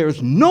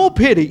 there's no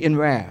pity in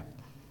wrath.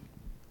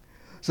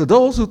 So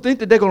those who think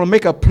that they're going to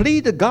make a plea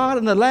to God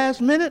in the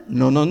last minute,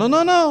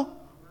 no.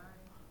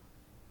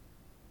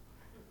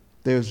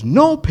 There's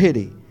no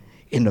pity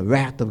in the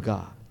wrath of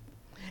God.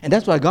 And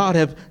that's why God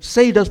has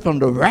saved us from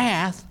the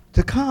wrath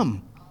to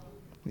come.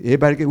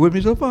 Everybody get with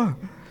me so far?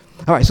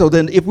 All right, so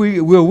then if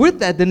we're with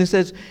that, then it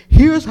says,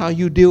 here's how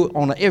you deal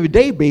on an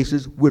everyday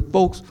basis with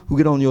folks who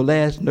get on your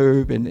last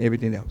nerve and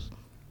everything else.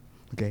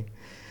 Okay?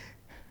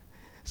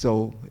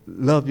 So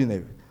love your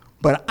neighbor.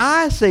 But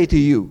I say to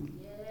you,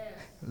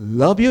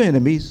 love your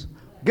enemies.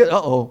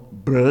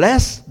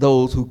 Bless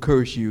those who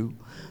curse you.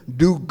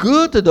 Do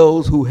good to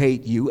those who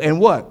hate you.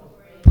 And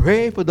what?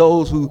 Pray for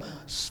those who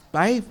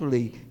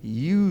spitefully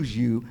use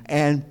you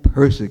and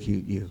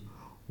persecute you.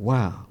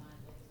 Wow.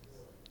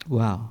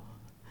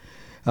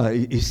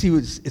 You see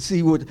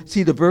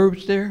the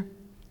verbs there?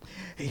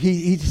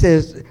 He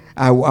says,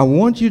 I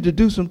want you to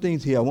do some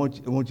things here. I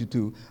want you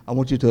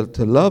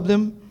to love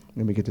them.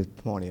 Let me get this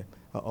point here.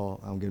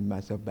 I'm getting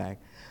myself back.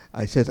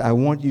 It says, I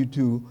want you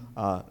to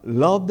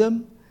love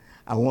them.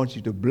 I want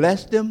you to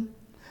bless them.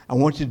 I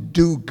want you to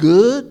do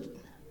good.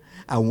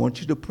 I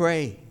want you to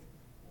pray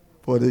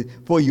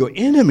for your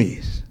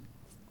enemies.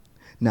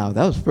 Now,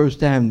 that was the first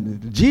time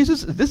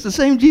Jesus, this is the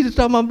same Jesus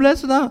talking about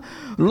blessing now.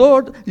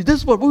 Lord, this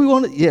is what we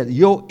want to,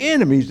 your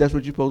enemies, that's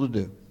what you're supposed to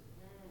do.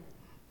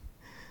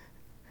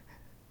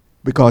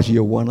 Because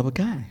you're one of a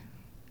kind.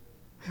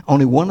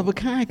 Only one of a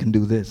kind can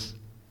do this.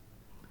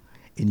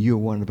 And you're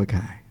one of a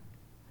kind.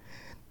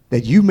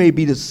 that you may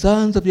be the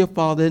sons of your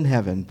Father in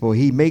heaven. For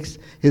he makes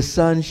his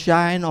sun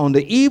shine on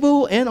the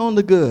evil and on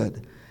the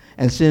good,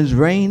 and sends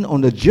rain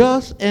on the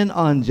just and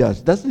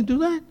unjust. Doesn't he do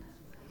that?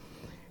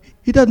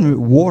 He doesn't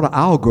water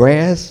our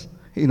grass,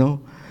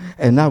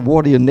 and not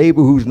water your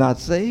neighbor who's not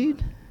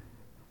saved.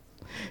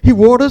 He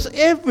waters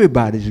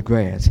everybody's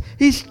grass.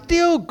 He's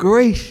still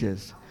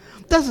gracious.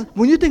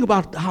 When you think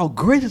about how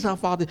gracious our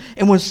Father,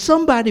 and when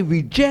somebody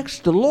rejects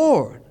the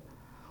Lord,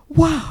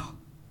 wow.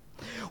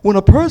 When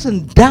a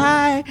person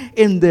die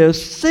in their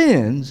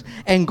sins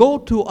and go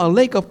to a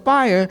lake of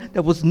fire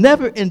that was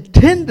never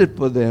intended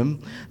for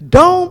them,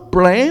 don't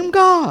blame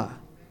God.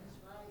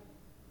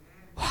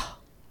 Wow.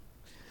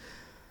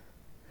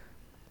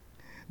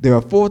 There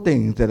are 4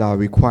 things that are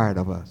required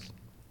of us.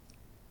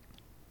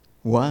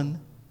 1,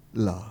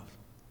 love.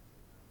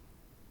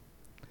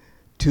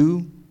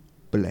 2,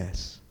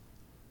 bless.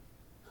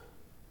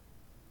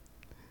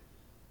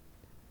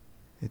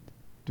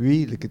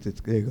 3, look at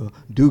this, there you go.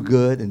 Do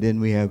good, and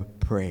then we have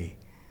pray.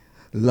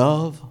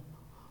 Love,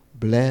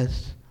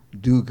 bless,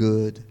 do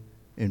good,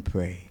 and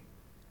pray.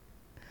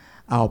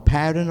 Our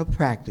pattern of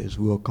practice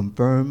will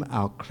confirm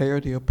our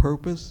clarity of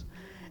purpose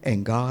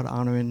and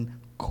God-honoring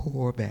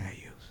core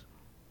values.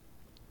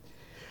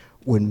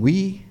 When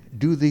we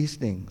do these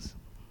things,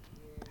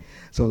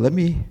 so let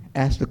me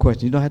ask the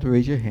question. You don't have to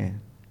raise your hand.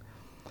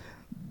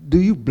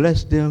 Do you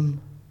bless them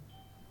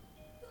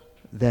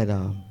that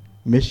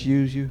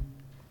misuse you?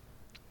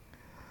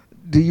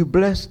 Do you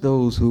bless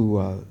those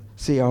who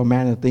say all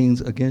manner of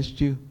things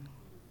against you?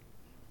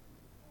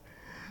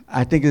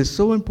 I think it's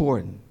so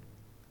important.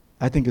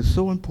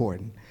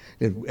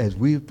 That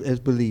as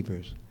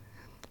believers,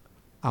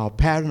 our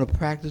pattern of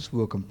practice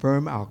will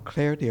confirm our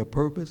clarity of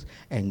purpose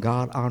and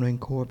God-honoring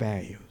core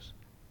values.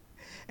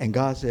 And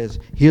God says,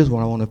 here's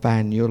what I want to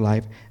find in your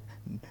life,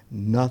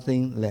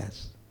 nothing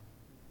less.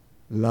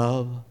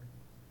 Love,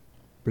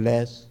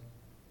 bless,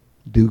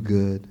 do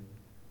good,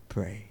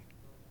 pray.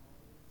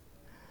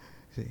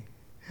 See,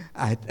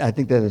 I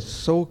think that is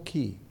so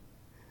key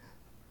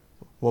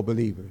for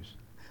believers.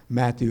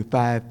 Matthew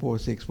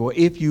 5:4-6. For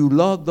if you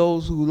love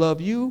those who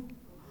love you,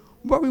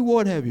 what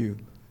reward have you?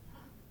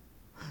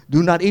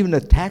 Do not even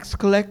the tax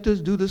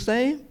collectors do the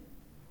same?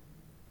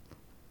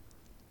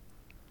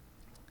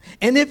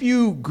 And if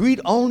you greet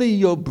only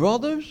your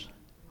brothers,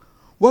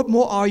 what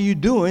more are you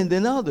doing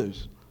than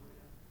others?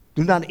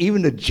 Do not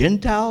even the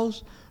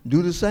Gentiles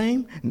do the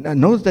same? Now,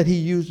 notice that he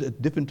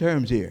used different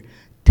terms here.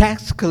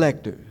 Tax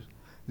collectors.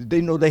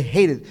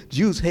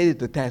 Jews hated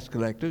the tax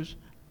collectors.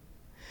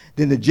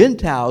 Then the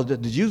Gentiles, the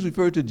Jews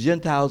referred to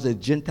Gentiles as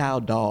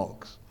Gentile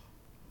dogs.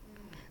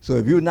 So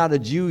if you're not a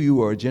Jew,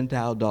 you are a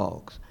Gentile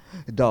dog.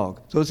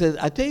 So it says,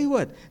 I tell you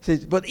what, it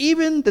says, but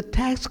even the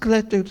tax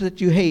collectors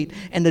that you hate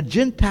and the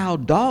Gentile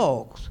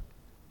dogs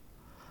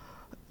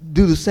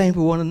do the same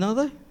for one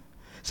another.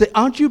 Say,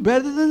 aren't you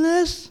better than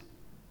this?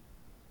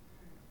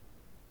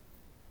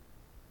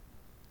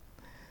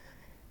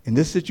 In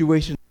this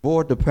situation,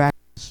 avoid the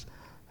practice,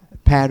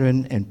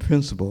 pattern, and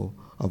principle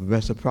of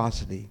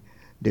reciprocity.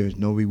 There is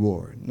no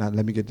reward. Now,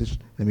 let me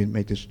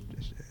make this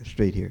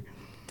straight here.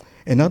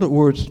 In other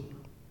words,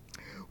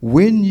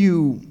 when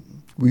you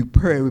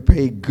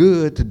repay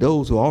good to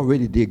those who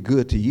already did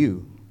good to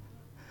you,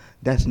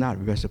 that's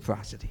not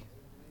reciprocity.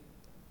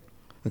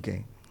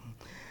 Okay?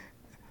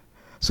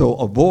 So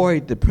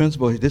avoid the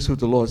principle. This is what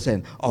the Lord is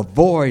saying.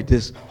 Avoid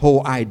this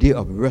whole idea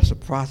of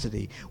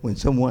reciprocity when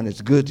someone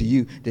is good to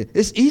you.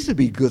 It's easy to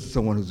be good to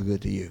someone who's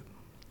good to you.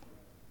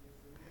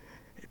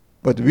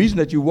 But the reason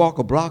that you walk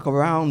a block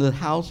around the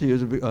house here,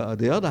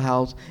 the other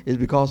house, is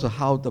because of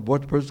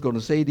what the person's going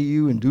to say to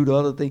you and do the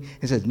other thing.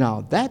 It says,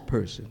 now that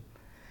person,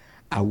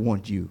 I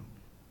want you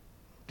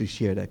to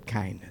share that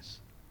kindness.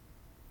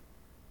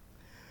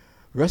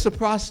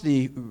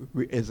 Reciprocity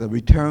is a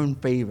return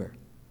favor.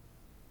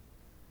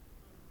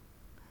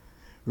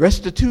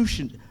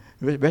 Restitution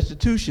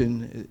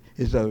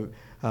is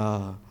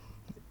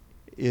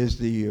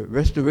the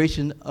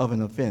restoration of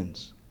an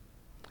offense.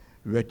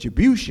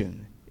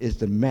 Retribution is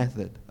the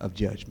method of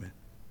judgment.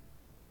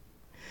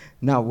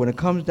 Now, when it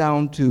comes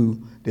down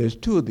to, there's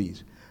 2 of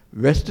these.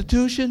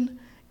 Restitution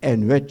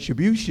and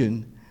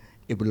retribution,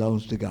 it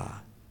belongs to God.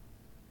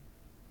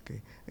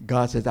 Okay?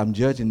 God says, I'm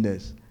judging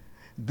this.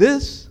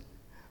 This,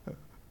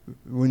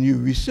 when you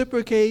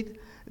reciprocate,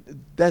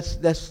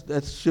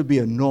 that should be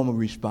a normal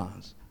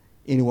response.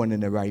 Anyone in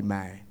their right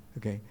mind,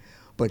 okay?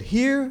 But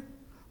here,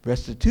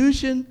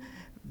 restitution,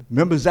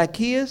 remember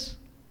Zacchaeus?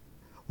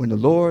 When the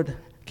Lord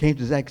came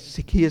to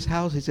Zacchaeus'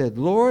 house, he said,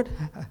 Lord,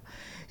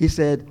 he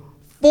said,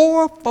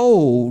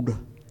 4-fold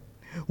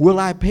will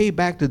I pay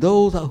back to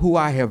those who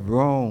I have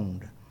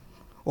wronged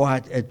or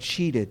I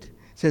cheated. It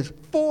says,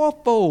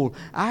 4-fold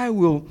I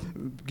will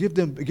give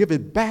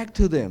it back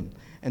to them.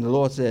 And the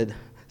Lord said,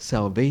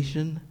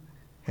 salvation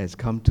has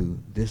come to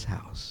this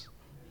house.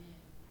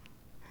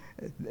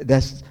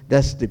 That's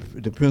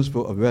the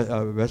principle of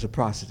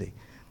reciprocity.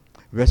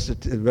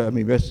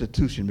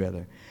 Restitution,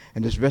 rather.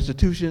 And this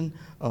restitution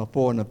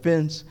for an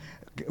offense,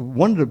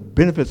 one of the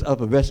benefits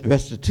of a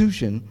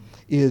restitution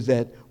is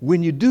that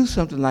when you do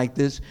something like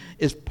this,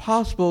 it's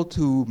possible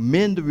to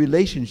mend the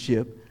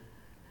relationship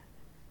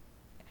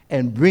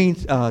and bring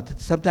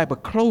some type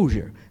of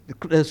closure.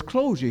 There's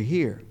closure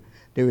here.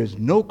 There is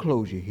no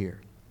closure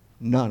here,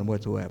 none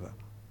whatsoever.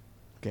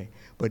 Okay,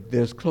 but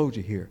there's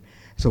closure here.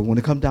 So when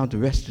it comes down to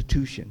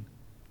restitution,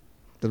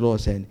 the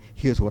Lord said,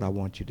 here's what I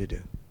want you to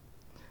do.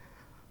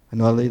 I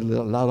know I laid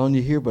a lot on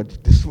you here,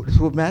 but this is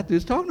what Matthew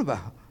is talking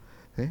about.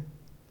 Okay?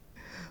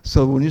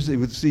 So when you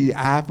see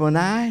eye for an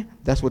eye,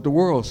 that's what the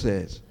world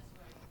says.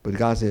 But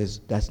God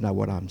says, that's not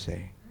what I'm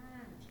saying.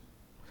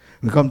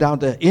 When it comes down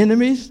to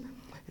enemies,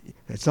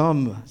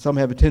 some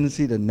have a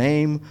tendency to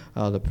name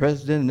the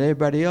president and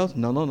everybody else.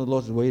 No, the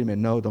Lord says, wait a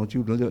minute, no, don't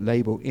you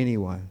label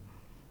anyone.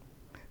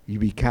 You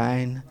be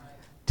kind,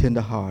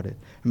 tender-hearted.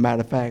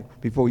 Matter of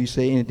fact, before you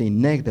say anything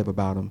negative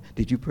about them,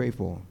 did you pray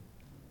for them?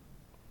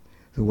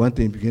 So one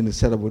thing, begin to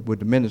set up with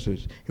the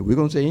ministers. If we're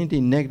going to say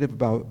anything negative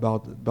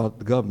about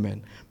the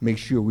government, make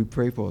sure we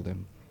pray for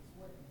them.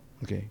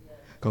 Okay?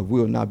 Because we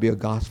will not be a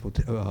gospel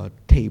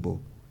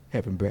table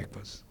having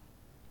breakfast.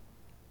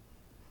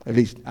 At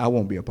least I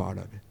won't be a part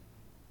of it.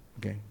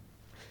 Okay?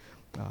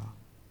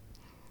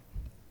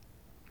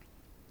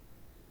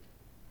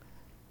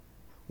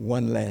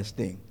 One last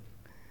thing.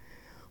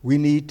 We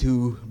need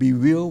to be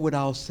real with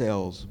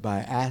ourselves by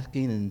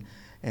asking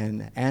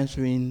and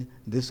answering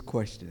this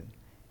question.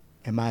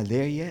 Am I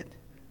there yet?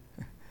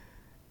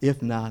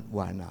 If not,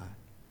 why not?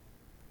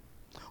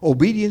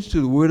 Obedience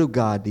to the word of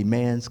God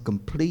demands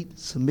complete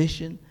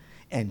submission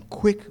and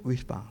quick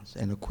response,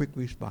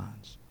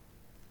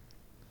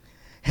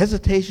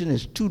 Hesitation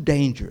is too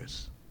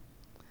dangerous.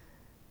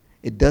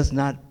 It does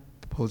not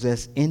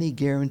possess any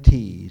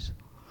guarantees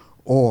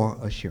or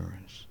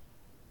assurance.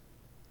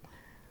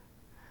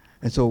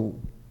 And so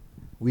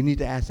we need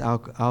to ask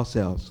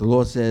ourselves. The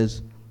Lord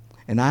says,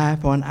 an eye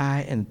for an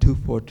eye and a tooth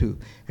for a tooth.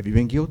 Have you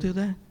been guilty of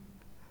that?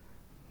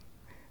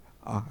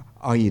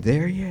 Are you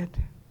there yet?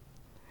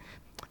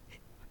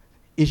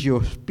 Is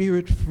your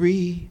spirit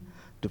free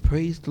to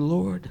praise the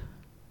Lord?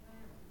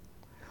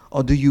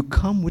 Or do you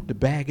come with the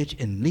baggage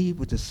and leave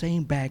with the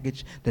same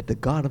baggage that the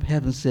God of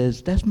heaven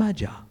says, that's my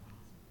job.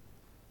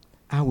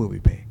 I will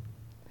repay.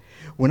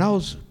 When I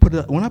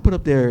put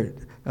up there,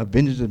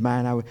 vengeance is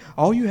mine,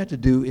 all you have to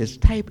do is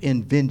type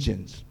in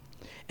vengeance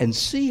and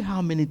see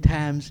how many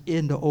times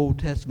in the Old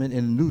Testament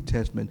and the New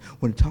Testament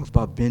when it talks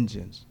about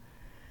vengeance.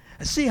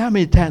 And see how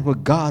many times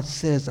what God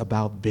says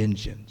about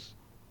vengeance.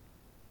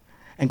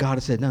 And God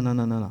has said,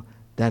 no.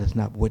 That is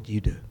not what you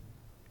do.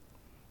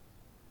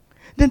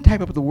 Then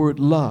type up the word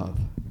love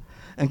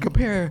and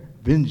compare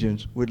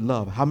vengeance with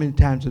love. How many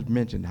times it's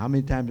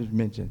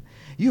mentioned?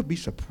 You'll be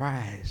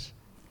surprised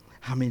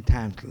how many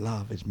times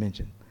love is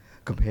mentioned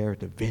compared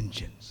to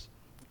vengeance,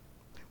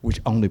 which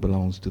only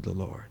belongs to the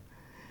Lord.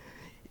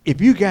 If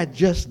you got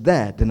just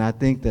that, then I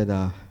think that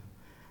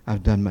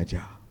I've done my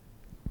job.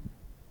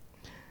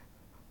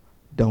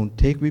 Don't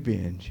take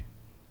revenge.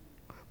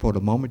 For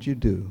the moment you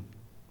do,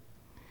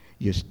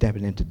 you're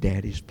stepping into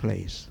Daddy's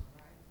place.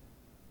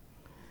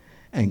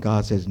 And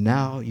God says,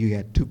 now you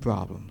had two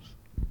problems.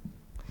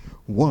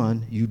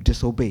 One, you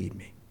disobeyed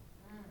me.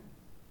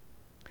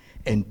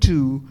 And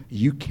two,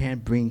 you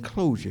can't bring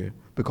closure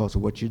because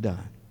of what you've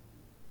done.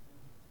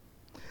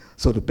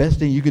 So the best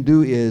thing you can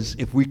do is,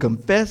 if we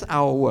confess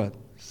our what?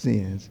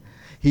 Sins,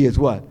 he is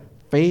what?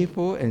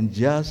 Faithful and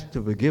just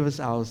to forgive us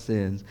our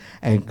sins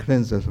and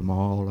cleanse us from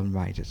all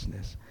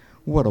unrighteousness.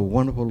 What a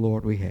wonderful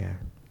Lord we have.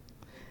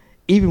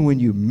 Even when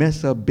you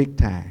mess up big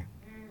time,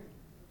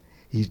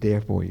 he's there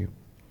for you.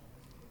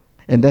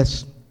 And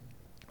that's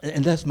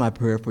my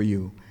prayer for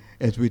you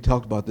as we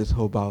talked about this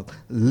whole about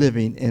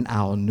living in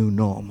our new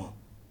normal.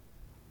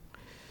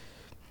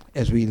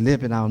 As we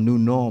live in our new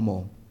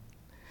normal,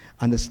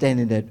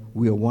 understanding that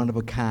we are one of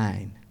a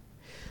kind,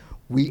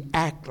 we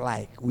act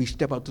like we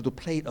step up to the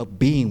plate of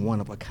being one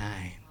of a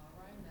kind,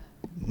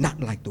 not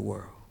like the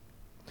world.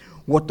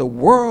 What the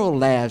world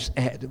laughs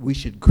at, we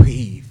should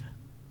grieve.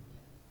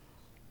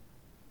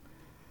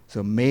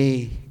 So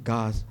may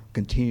God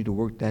continue to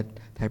work that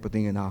type of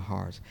thing in our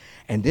hearts.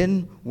 And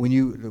then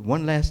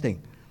one last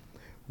thing,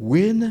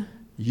 when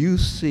you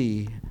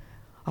see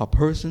a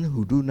person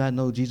who do not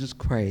know Jesus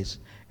Christ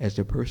as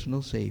their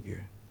personal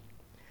Savior,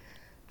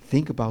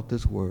 think about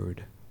this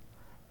word,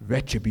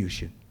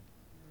 retribution.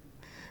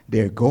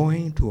 They're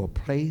going to a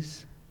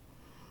place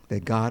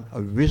that God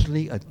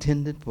originally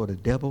intended for the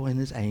devil and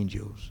his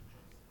angels.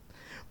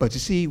 But you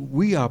see,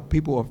 we are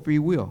people of free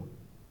will.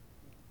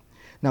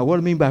 Now, what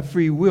I mean by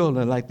free will,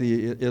 I like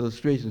the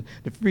illustration.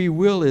 The free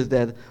will is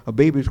that a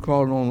baby's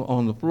crawling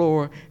on the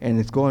floor and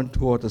it's going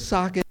toward the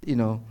socket,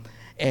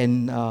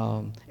 and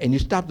you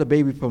stop the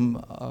baby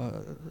from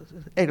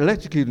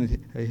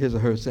electrocuting his or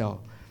herself.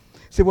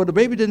 Say, well, the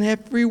baby didn't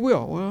have free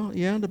will. Well,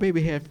 yeah, the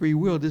baby had free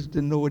will, just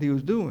didn't know what he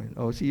was doing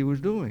or she was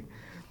doing.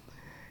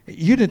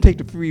 You didn't take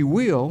the free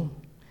will.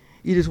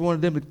 You just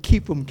wanted them to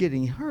keep from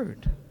getting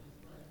hurt.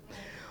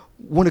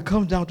 When it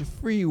comes down to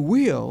free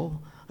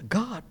will,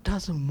 God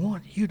doesn't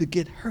want you to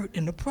get hurt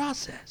in the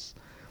process.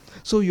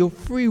 So your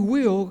free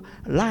will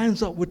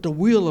lines up with the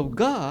will of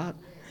God,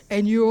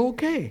 and you're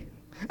okay.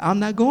 I'm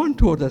not going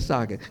toward that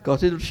socket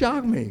because it'll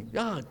shock me.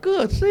 Ah,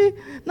 good. See,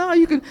 now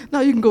you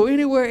can go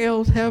anywhere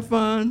else, have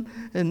fun,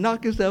 and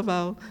knock yourself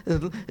out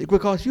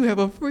because you have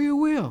a free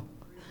will.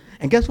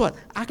 And guess what?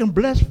 I can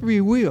bless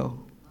free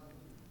will,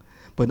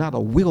 but not a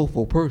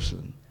willful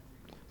person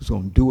who's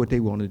going to do what they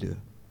want to do.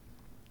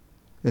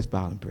 Let's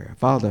bow in prayer.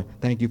 Father,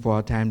 thank you for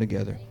our time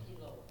together.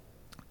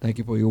 Thank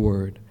you for your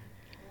word.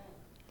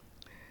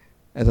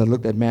 As I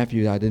looked at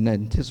Matthew, I didn't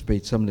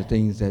anticipate some of the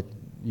things that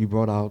you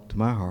brought out to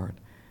my heart.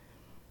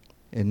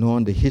 And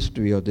knowing the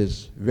history of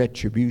this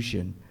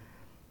retribution,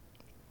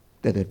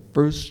 that it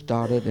first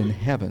started in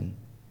heaven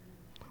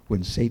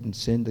when Satan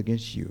sinned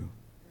against you.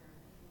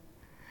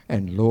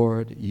 And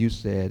Lord, you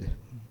said,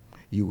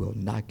 you will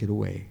not get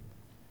away.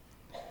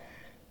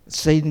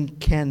 Satan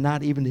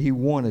cannot, even if he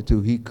wanted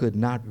to, he could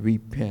not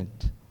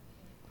repent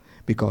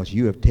because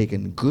you have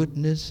taken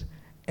goodness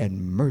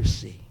and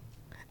mercy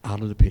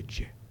out of the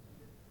picture.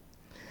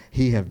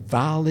 He has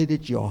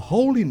violated your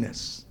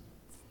holiness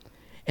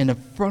in the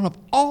front of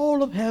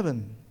all of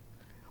heaven,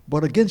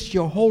 but against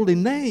your holy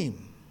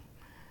name,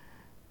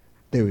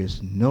 there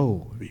is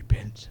no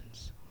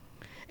repentance.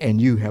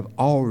 And you have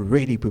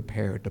already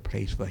prepared the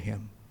place for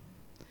him.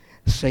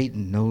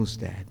 Satan knows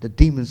that. The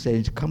demon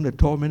says, come to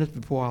torment us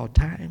before our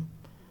time.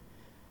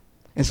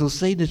 And so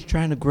Satan is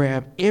trying to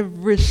grab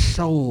every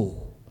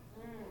soul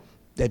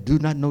that do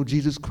not know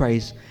Jesus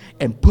Christ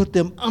and put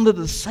them under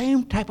the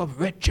same type of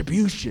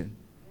retribution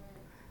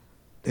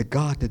that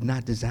God did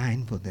not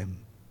design for them.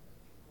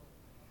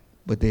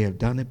 But they have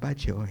done it by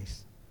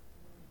choice.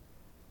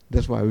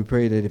 That's why we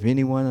pray that if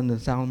anyone under the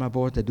sound of my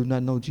voice that do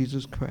not know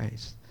Jesus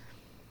Christ,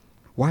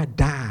 why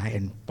die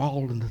and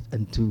fall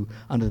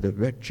under the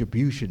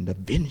retribution, the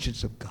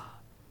vengeance of God?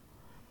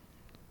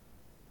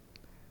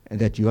 And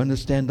that you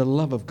understand the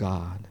love of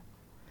God.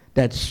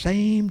 That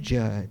same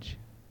judge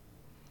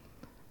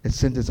that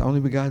sent his only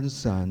begotten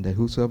Son, that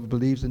whosoever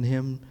believes in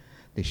him,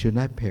 they should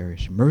not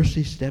perish.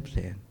 Mercy steps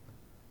in,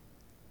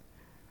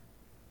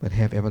 but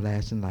have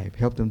everlasting life.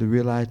 Help them to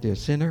realize they're a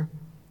sinner.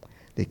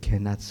 They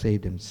cannot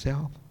save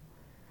themselves.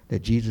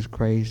 That Jesus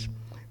Christ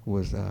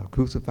was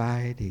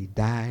crucified, he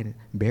died,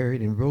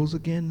 buried, and rose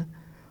again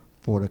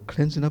for the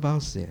cleansing of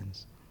our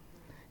sins.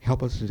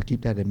 Help us to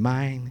keep that in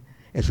mind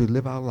as we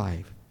live our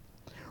life.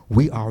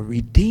 We are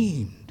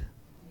redeemed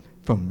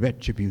from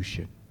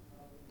retribution,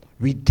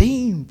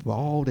 redeemed for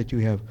all that you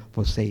have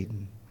for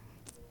Satan.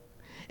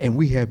 And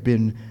we have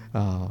been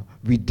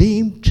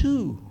redeemed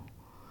to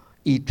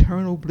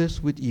eternal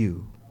bliss with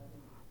you,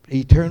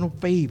 eternal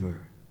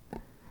favor.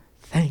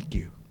 Thank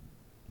you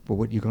for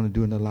what you're going to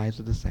do in the lives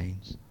of the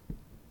saints.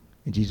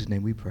 In Jesus'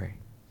 name we pray.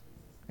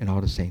 And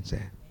all the saints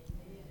said.